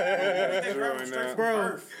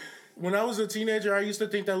 bro. When I was a teenager, I used to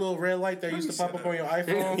think that little red light that used to pop up on your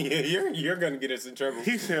iPhone. Yeah, you're gonna get us in trouble.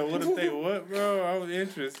 He said, "What if they what, bro? I was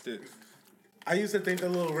interested." I used to think the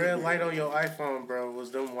little red light on your iPhone, bro, was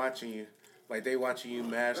them watching you. Like they watching you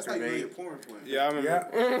That's how you really a masturbate. porn point. Yeah, I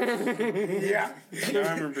remember. Yeah. I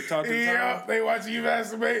remember talking to Yeah, Tom. they watching you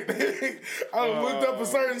masturbate. I done looked up a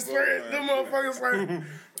certain spread. Them motherfuckers like,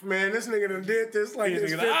 man, this nigga done did this like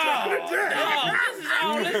this These 5th niggas,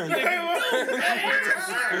 time today.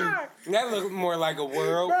 That looked more like a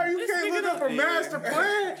world. Bro, you can't look up a master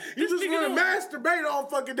plan. You just want to masturbate all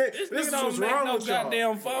fucking day. This is what's wrong with y'all.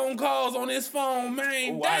 goddamn phone calls on his phone,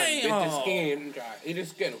 man. Oh, I bit the skin dry. Eat a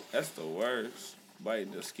Skittle. That's the worst.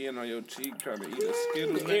 biting the skin on your cheek, trying to eat a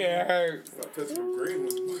Skittle. Yeah, it hurt. Because some green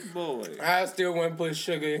ones. Boy. I still want to put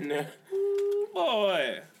sugar in there.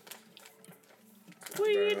 Boy.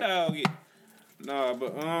 Sweet doggy. Nah,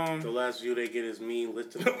 but The last view they get is me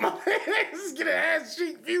lifting up my hands, get an ass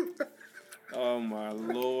cheek view. oh my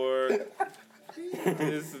lord.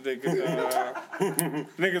 This nigga,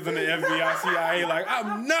 niggas in the FBI, CIA, like,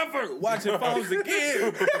 I'm never watching phones again.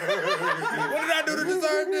 What did I do to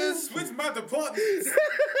deserve this? Switch my department.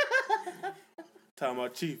 Talking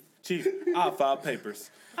about Chief, I'll file papers.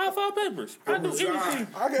 I do anything.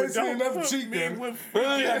 I gotta see another cheek, man. He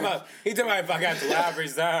talking about if I got the library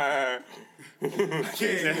sign.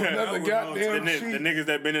 Another goddamn The cheek. niggas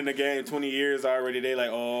that been in the game 20 years already, they like,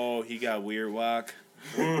 oh, he got weird walk.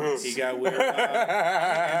 He got weird walk.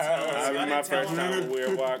 I remember my first time with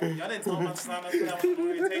weird walk. Y'all didn't tell him about to sign up for that one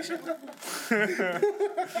orientation.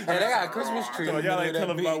 Hey, they got a Christmas tree. So y'all ain't tell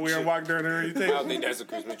them about weird walk during the I orientation? don't think that's a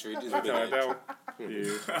Christmas tree. This is a big That one?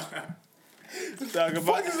 Yeah. Talk about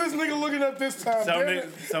What is this nigga looking at this time? Some Damn nigga-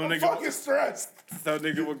 it. some I'm nigga- fucking stressed. some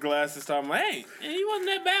nigga with glasses talking like, hey, he wasn't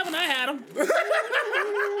that bad when I had him.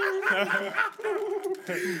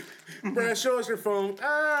 Brad, show us your phone.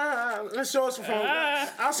 Let's show us your phone.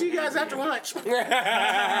 I'll see you guys after lunch. So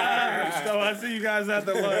I see you guys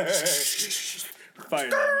after lunch. Fire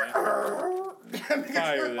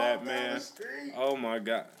that, man. Oh my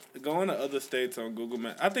God. Going to other states on Google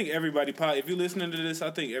Maps. I think everybody, if you're listening to this,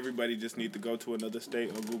 I think everybody just need to go to another state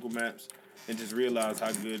on Google Maps and just realize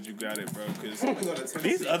how good you got it, bro. Because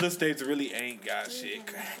these other states really ain't got shit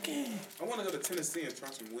cracking. I want to go to Tennessee and try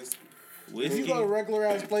some whiskey. If you go to regular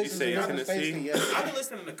ass places say in other Tennessee? states, yes. I've been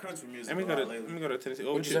listening to country music. Let me go to Tennessee.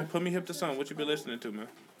 Oh, put me hip to something. What you been listening to, man?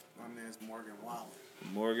 My man's Morgan Wallen.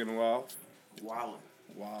 Morgan Wall. Wallin.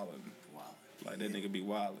 Like that nigga be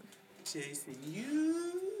wildin'. Chasing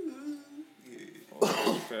you.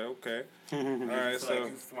 Oh, okay. All right, It's so like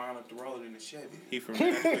you flying up the road in a Chevy. he from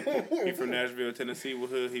Nashville. He from Nashville, Tennessee.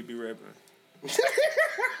 What hood he be rapping?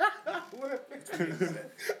 What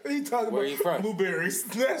are you talking Where about? you from? Blueberries.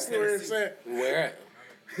 That's where it's at. Where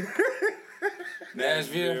at?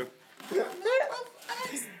 Nashville.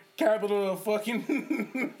 Capital of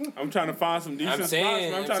fucking. I'm trying to find some decent I'm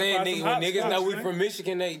saying, spots. Man. nigga, when niggas know we from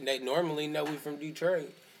Michigan, they normally know we from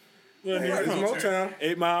Detroit. Well, It's Motown.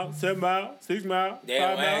 8 mile, 7 mile, 6 mile, They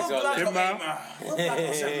 5 don't ask mile, all 10 mile.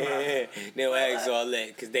 They don't ask all that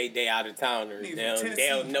because they out of towners. They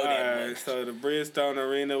don't know All that right, much. so the Bridgestone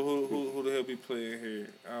Arena, who the hell be playing here?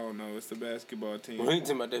 I don't know. It's the basketball team. We ain't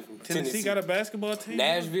talking about that from Tennessee got a basketball team?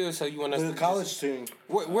 Nashville, so you want us The to college team.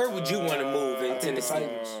 Where would you want to move in Tennessee?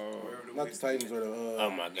 Not the Titans or the. Oh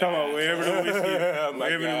my God! Come on, wherever the whiskey, Oh my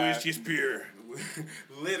wherever the God. whiskey's pure.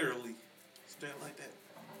 Literally. Straight like that.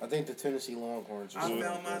 I think the Tennessee Longhorns. I Are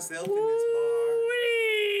found myself in this bar.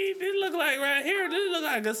 Wee, this look like right here. This look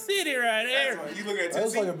like a city right here. That's right. You look at that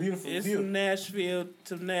was Tennessee. like a beautiful It's view. some Nashville,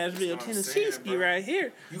 That's what I'm Tennessee saying, ski bro. right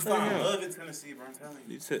here. You find love in Tennessee, bro. I'm telling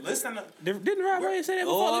you. said- Listen to. Didn't Rob Ray say that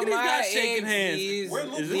before? All Look at these my guys shaking hands. exes Where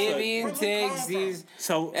Luke Is this live like- in where Luke come Texas.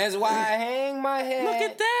 So That's why I hang my head. look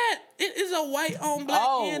at that. It is a white on black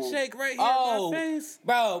handshake right here in my face.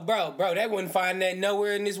 Bro, they wouldn't find that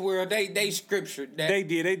nowhere in this world. They scriptured that. They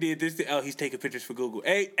did this. Oh, he's taking pictures for Google.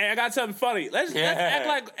 Hey, I got something funny. Let's act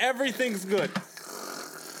like everything's good.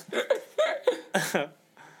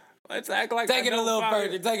 Let's act like Take it a little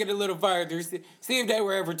further. See if they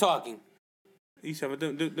were ever talking. You said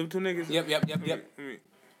them two niggas? Yep.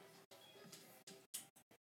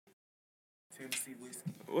 Tennessee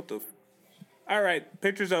whiskey. What the? All right,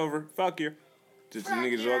 picture's over. Fuck you. Just the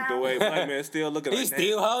niggas walked away. Black man still looking He's like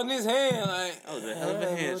still holding his hand. Like, that was a hell of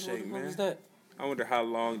a handshake, what man. was that? I wonder how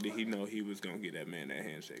long did he know he was gonna get that man that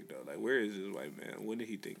handshake though? Like, where is this white man? When did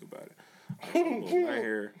he think about it? Right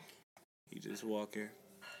here, he just walking,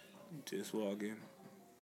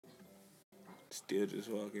 still just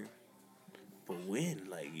walking. But when?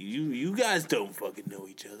 Like, you guys don't fucking know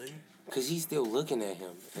each other. Cause he's still looking at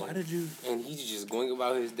him. Why did you? And he's just going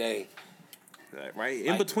about his day. Like, right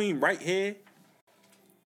in between right here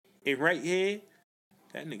and right here,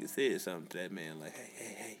 that nigga said something to that man. Like,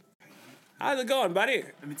 hey. How's it going, buddy?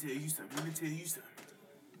 Let me tell you something.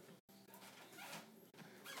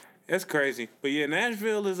 That's crazy. But yeah,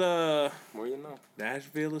 Nashville is Where you know?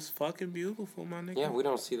 Nashville is fucking beautiful, my nigga. Yeah, we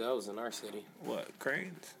don't see those in our city. What,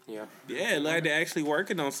 cranes? Yeah. Yeah, like they're actually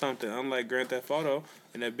working on something. Unlike Grand Theft Auto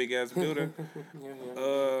in that big ass building. Yeah. I'm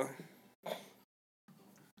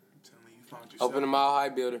telling you, found yourself. Open the Mile High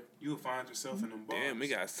builder. You will find yourself in them bars. Damn, it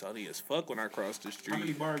got sunny as fuck when I crossed the How many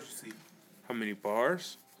street. bars you see? How many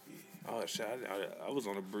bars? Oh shit! I was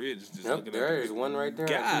on a bridge just Nope, looking there at is one right there.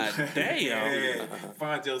 God damn! Yeah.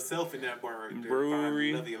 Find yourself in that bar right there.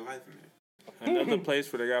 Brewery. Find love of your life in it. Another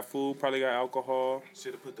place where they got food, probably got alcohol.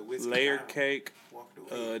 Should have put the whiskey Layer down. cake. Walked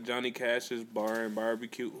away. Johnny Cash's bar and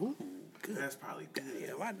barbecue. Ooh, good. That's probably good.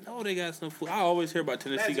 Yeah, I know they got some food. I always hear about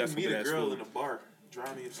Tennessee Imagine got some meet good a ass girl food. in a bar.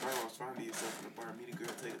 Drive me to Starbucks, find yourself in a bar, meet a girl,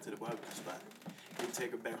 take her to the barbecue spot. Then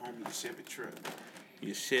take her back home in your Chevy truck.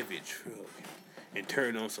 Your Chevy truck. And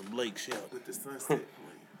turn on some Lake Shelter. With the sunset playing.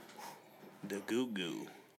 The Goo Goo.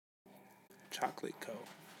 Chocolate coat.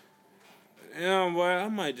 Yeah, boy, I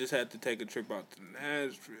might just have to take a trip out to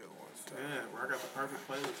Nashville one time. Yeah, where I got the perfect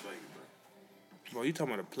playlist for you, bro. Bro, you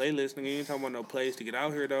talking about a playlist, nigga? You ain't talking about no place to get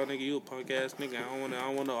out here, though, nigga. You a punk ass nigga. I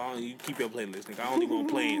don't want no. You keep your playlist, nigga. I only want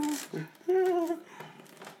plans.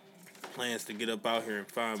 Plans to get up out here and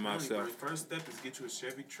find myself. The first step is get you a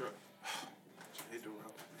Chevy truck. Hit the road.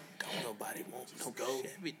 Don't nobody want no go.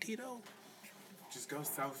 Chevy, Tito. Just go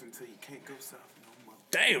south until you can't go south no more.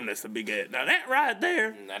 Damn, that's a big ass. Now that right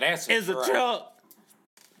there Now that's is a truck.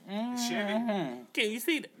 Chevy? Can you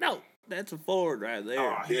see that? No, that's a Ford right there.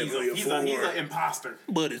 Oh, he's an imposter.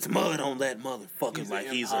 But it's mud on that motherfucker like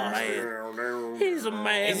he's a man. He's a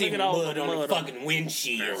man. It's Look even at all mud on the fucking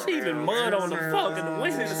windshield. It's even mud on the fucking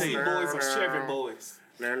Tennessee windshield. boys are Chevy boys.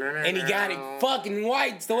 And he got it fucking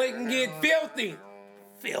white so it can get filthy.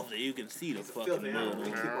 Filthy. You can see the fucking Filthy. mud on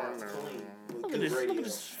Keep it. ours clean. Look at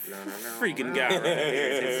this freaking guy right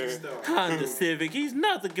here. Honda Civic. He's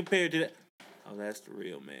nothing compared to that. Oh, that's the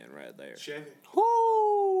real man right there. Chevy.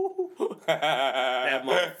 Woo! That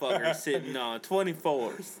motherfucker sitting on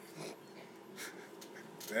 24s.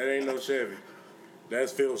 That ain't no Chevy.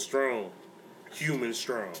 That's Phil Strong. Human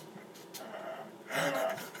strong.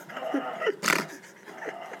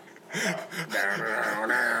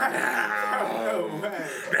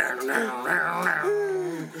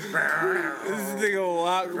 This nigga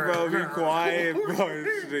walk, bro. Be quiet, bro.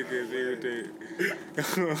 This nigga is irritating.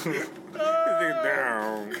 This nigga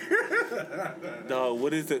down. Dog,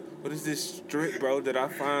 what is this strip, bro, that I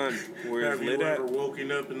find where it's Have you lit at? ever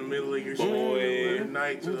woken up in the middle of your Boy. shift at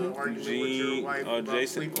night to an argument with your wife about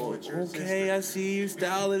Jason. sleeping with your sister? Okay, I see you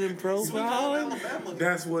styling and profiling.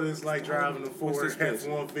 That's what it's like driving a Ford this place?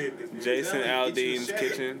 F-150. Jason Aldean's Chevy.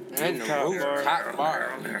 kitchen. And the rooftop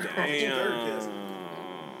bar. Damn.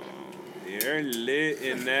 You're lit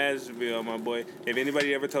in Nashville, my boy. If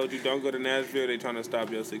anybody ever told you don't go to Nashville, they trying to stop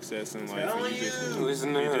your success in life. And you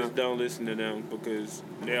Listen to just him. don't listen to them because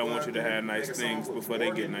they don't want you to have nice things before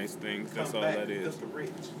they get nice things. That's all that is.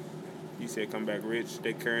 You said come back rich.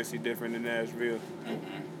 Their currency different in Nashville?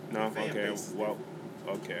 No? Okay. Well,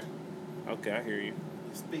 okay. Okay, I hear you.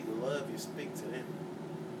 You speak love, you speak to them.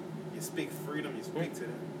 You speak freedom, you speak to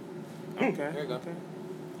them. Okay. There you go. Okay.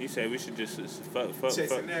 You said we should just Chasing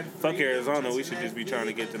that fuck freedom, Arizona. We chasing should just be that trying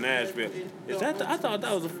to get to freedom. Nashville. Is that the, I thought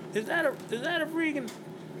that was a, is that a freaking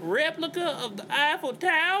replica of the Eiffel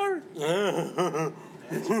Tower?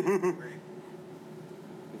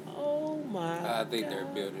 Oh my! I think they're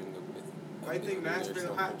building I think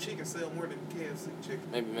Nashville hot chicken sell more than KFC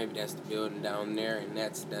chicken. Maybe that's the building down there, and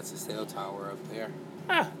that's a cell tower up there.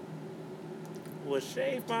 Ah. Well,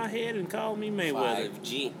 shave my head and call me Mayweather. 5G.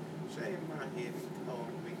 Shave my head and call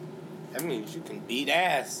me. That means you can beat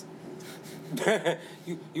ass.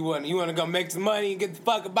 you want to go make some money and get the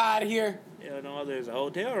fuck up out of here? Yeah, no, there's a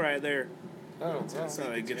hotel right there. Oh,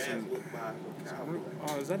 So I get some.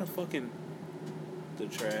 Oh, is that a fucking? The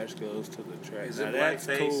trash goes to the trash. Is Now it that's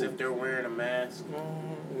blackface cool. if they're wearing a mask?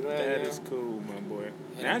 That is cool, my boy.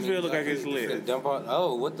 Nashville look like it's lit. Dump out.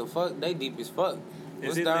 Oh, what the fuck? They deep as fuck.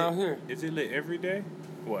 What's it down lit? here? Is it lit every day?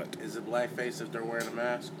 What? Is it blackface if they're wearing a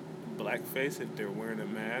mask? Blackface if they're wearing a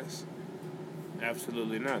mask?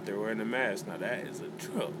 Absolutely not. They're wearing a mask. Now that is a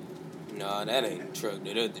truck. No, that ain't a truck.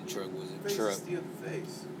 That other truck was a Face truck. is still the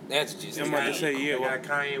face. That's just. I'm about to say, They yeah. got a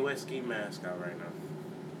Kanye West ski mask out right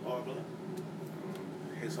now. All black.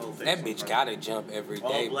 His whole face. That on bitch front. gotta jump every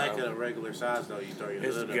All day, black bro. at a regular size though. You throw your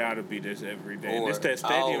It's hood up. gotta be this every day. Or- It's that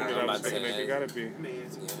stadium oh, that I'm I was about to thinking say it that. gotta be. I mean,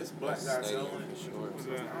 it's Yeah, black guy stadium selling for it.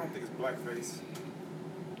 sure. I don't think it's blackface.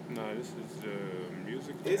 No, this is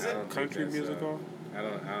music. Is it? Country music hall? I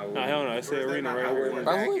don't. No, hell no. It's the Or is that arena not right how here. it works?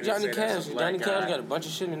 Bro, Back who and Johnny say that's Cash? a black Johnny Cash guy. got a bunch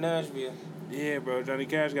of shit in Nashville. Yeah, bro. Johnny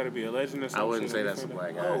Cash gotta be a legend or something. I wouldn't say Let me that's a find black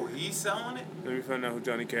out. guy. Oh, he's selling it? Let me find out who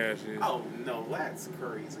Johnny Cash is. Oh, no, that's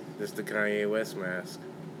crazy. It's the Kanye West mask.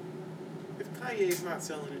 If Kanye's not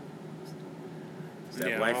selling it, Is that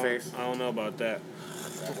Yeah, blackface? I don't know about that.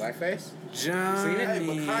 Is that blackface? Johnny. hey,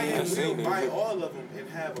 but Kanye seen will it. buy all of them and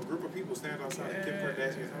have a group of people stand outside of Kim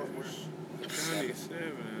Kardashian's house. Johnny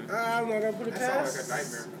 7. I'm not gonna put it That sounds like a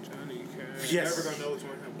past. nightmare. Johnny Cash. Yes. Never gonna know which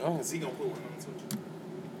one him. Because he gonna put one on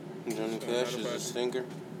too. Johnny Cash is a singer.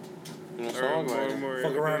 And a Or songwriter. more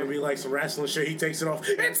Fuck around and be like some wrestling shit. He takes it off.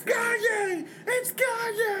 It's Kanye. It's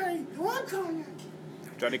Kanye. What Kanye?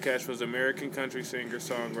 Johnny Cash was an American country singer,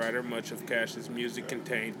 songwriter. Much of Cash's music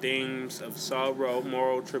contained themes of sorrow,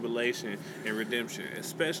 moral tribulation, and redemption,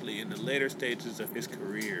 especially in the later stages of his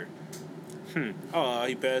career. Oh,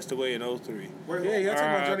 he passed away in 2003. Yeah, y'all talking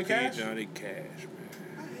about Johnny R.I.P. Cash? Johnny Cash, man.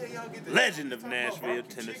 How the hell y'all get the Legend of talking about Nashville,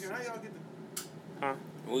 barbecue Tennessee. chicken? How y'all get the Huh?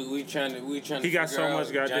 We trying to. He got figure so much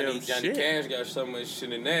out goddamn Johnny shit. Cash got so much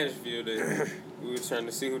shit in Nashville that we was trying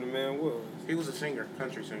to see who the man was. He was a singer,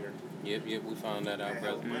 country singer. Yep, we found that out,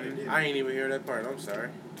 brother. I ain't even hear that part. I'm sorry.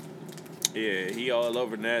 Yeah, he all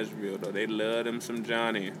over Nashville, though. They love him some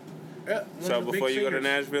Johnny. Yeah, So before you go to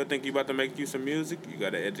Nashville, think you about to make you some music, you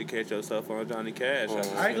got to educate yourself on Johnny Cash.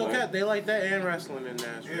 I ain't gonna cat. They like that and wrestling in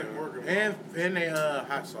Nashville. And they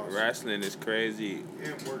hot sauce. Wrestling is crazy.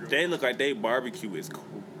 and Morgan? They look like they barbecue is crazy.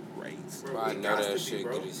 Bro, I know that shit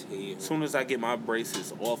good as hell. As soon as I get my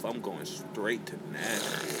braces off, I'm going straight to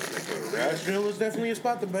Nashville. Nashville is definitely a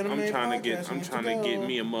spot to better I'm make trying to podcasts. get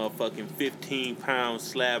me a motherfucking 15-pound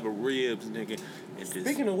slab of ribs, nigga. And just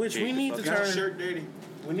Speaking of which, dig we the need to fuck out. turn. Shirt dirty.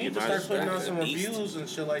 We need You to might start as putting well. out some At least. reviews and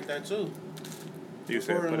shit like that too. You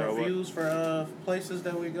said Recording put out what? reviews for places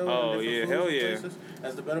that we go. Oh, and different yeah, foods hell and yeah. places,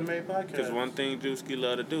 as the Bettamaid Podcast. Because one thing Drewski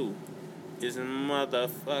love to do is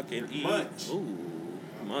motherfucking eat. Munch. Ooh,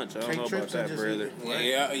 munch. I don't Take know about trips and that, just brother. eat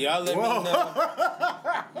Yeah, y'all let me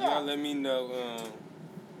know. Y'all let me know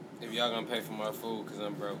if y'all gonna pay for my food, because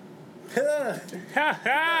I'm broke. Ha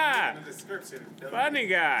ha! In the description. Funny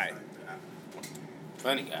guy.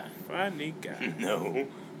 Funny guy. Funny guy. No.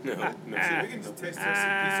 We can just taste some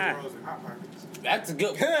pizza rolls and hot pockets. That's a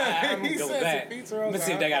good one. I'm He gonna go said with that. some pizza rolls Let's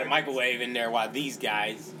see if and they got hot a microwave in there while these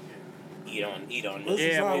guys eat on. Listen,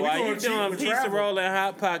 Yeah, son, but we while going you cheap doing with pizza travel. roll and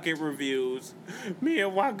hot pocket reviews, me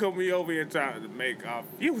and Waka be over here trying to make our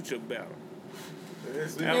future better. You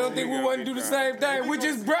don't think we wouldn't do the same thing? We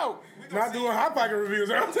just broke. Not doing hot pocket reviews.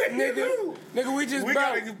 I'm saying, Nigga, we just we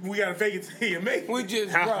broke. gotta fake it till you make it. We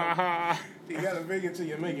just broke. You gotta fake it till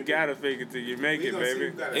you make it. Gotta fake it till you make it,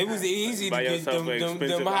 baby. It was easy to Buy get yourself them an them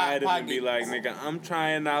expensive hot item and be pockets. like, nigga, I'm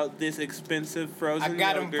trying out this expensive I frozen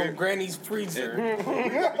got them yogurt. from Granny's freezer.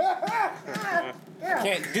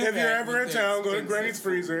 Can't do If that you're ever in with town, go to expensive- Granny's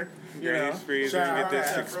freezer. You know, Granny's freezer shout and get out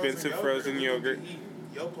this to expensive frozen yogurt.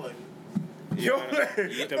 Yo play. Yo, You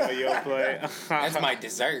talking about your play? That's my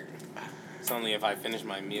dessert. It's only if I finish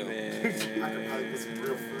my meal. I can probably put some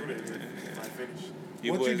real fruit in it if I finish.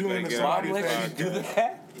 You What you boys doing better to get somebody on this let you podcast.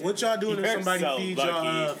 that? what y'all doing if You're somebody so feeds lucky.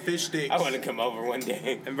 y'all fish sticks? I want to come over one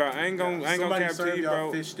day. And bro, I ain't gonna Somebody cap to serve you, y'all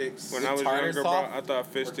bro. fish sticks. When I was tartar younger, bro, sauce? I thought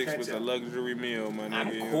fish Or sticks was a ketchup. luxury meal, my I'm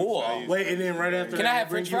nigga. cool. So I used- Wait, and then right after Can that, I have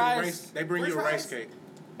they bring french you a fries? rice- They bring you a French rice fries? cake.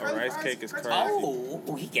 A rice cake is crazy.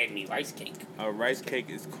 Oh, he gave me rice cake. A rice cake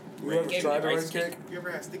is You ever crazy. tried a rice cake? You ever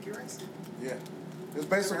had sticky rice? Yeah. It's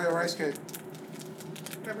basically a rice cake.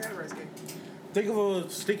 Never had a rice cake. Think of a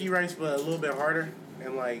sticky rice, but a little bit harder.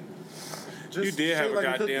 And like, just You did have shaped a like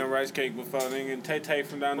goddamn cookie. rice cake before, nigga. And Tay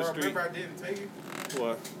from down the Bro, street. remember I didn't take it?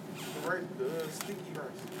 What? The sticky rice.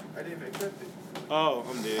 I didn't accept it. Oh,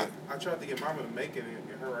 I'm dead. I tried to get mama to make it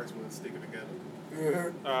and her rice wasn't sticking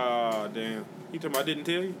together. Oh, damn. You talking about I didn't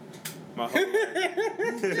tell you? My whole life.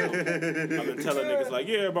 I've been telling niggas like,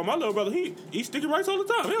 yeah, but my little brother, he eats sticky rice all the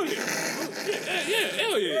time. Hell yeah. Yeah,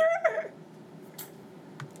 hell yeah.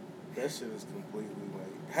 That shit is completely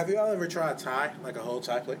like. Have y'all ever tried Thai? Like a whole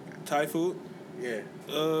Thai plate? Thai food? Yeah.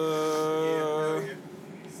 No,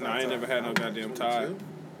 I ain't never had no goddamn Thai. 22?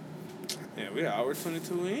 Yeah, we hour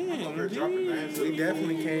 22 in. over here dropping names. We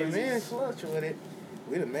definitely came in clutch with it.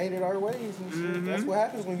 We done made it our ways and shit. That's what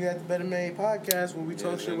happens when you at the Bettamaid Podcast when we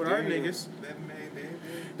talk shit with our niggas. Better made, baby.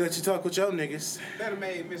 That you talk with your niggas. Better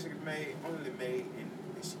made, Michigan made, only made in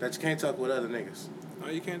Michigan. That you can't talk with other niggas. Oh,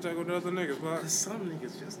 you can't talk with other niggas, bro. Cause some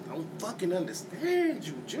niggas just don't fucking understand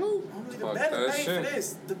you, Jew. Only the Fuck better that made shit. for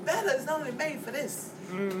this. The better is only made for this.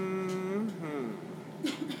 Mm-hmm.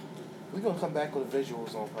 We gonna come back with the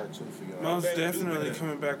visuals on part 2 for y'all. Most better do definitely better.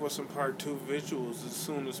 coming back with some part 2 visuals as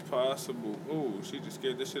soon as possible. Ooh, she just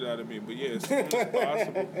scared the shit out of me. But yeah, as soon as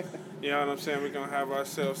possible. You know what I'm saying? We're going to have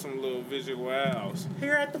ourselves some little visuals.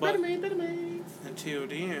 Here at the But- Bettamaid. Until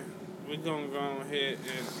then, we're going to go ahead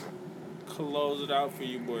and close it out for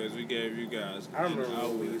you boys. We gave you guys I remember an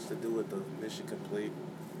what we hour. used to do with the Mission Complete.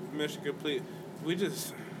 Mission complete. We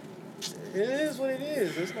just... It is what it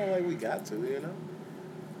is. It's not like we got to, you know?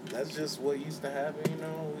 That's just what used to happen, you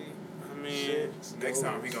know? I mean... Shit. Next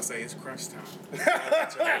time, we gonna say it's crunch time.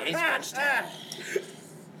 It's lunchtime.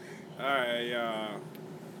 All right, y'all.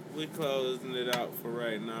 we closing it out for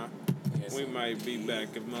right now. Yes, we might be back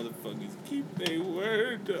if motherfuckers keep their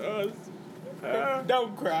word to us.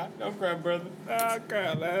 Don't cry, brother. I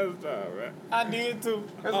cried last time, right? I did too.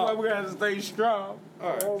 That's why we gotta stay strong.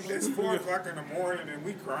 All right. It's 4 o'clock in the morning and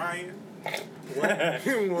we crying. What?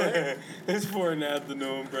 It's 4 in the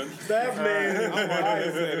afternoon, brother. That man, I'm about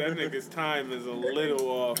to say that nigga's time is a little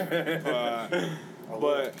off.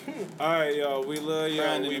 But all right, y'all, we love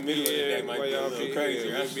y'all. We be here. While y'all be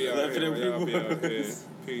here, we be out here.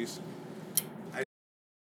 Peace.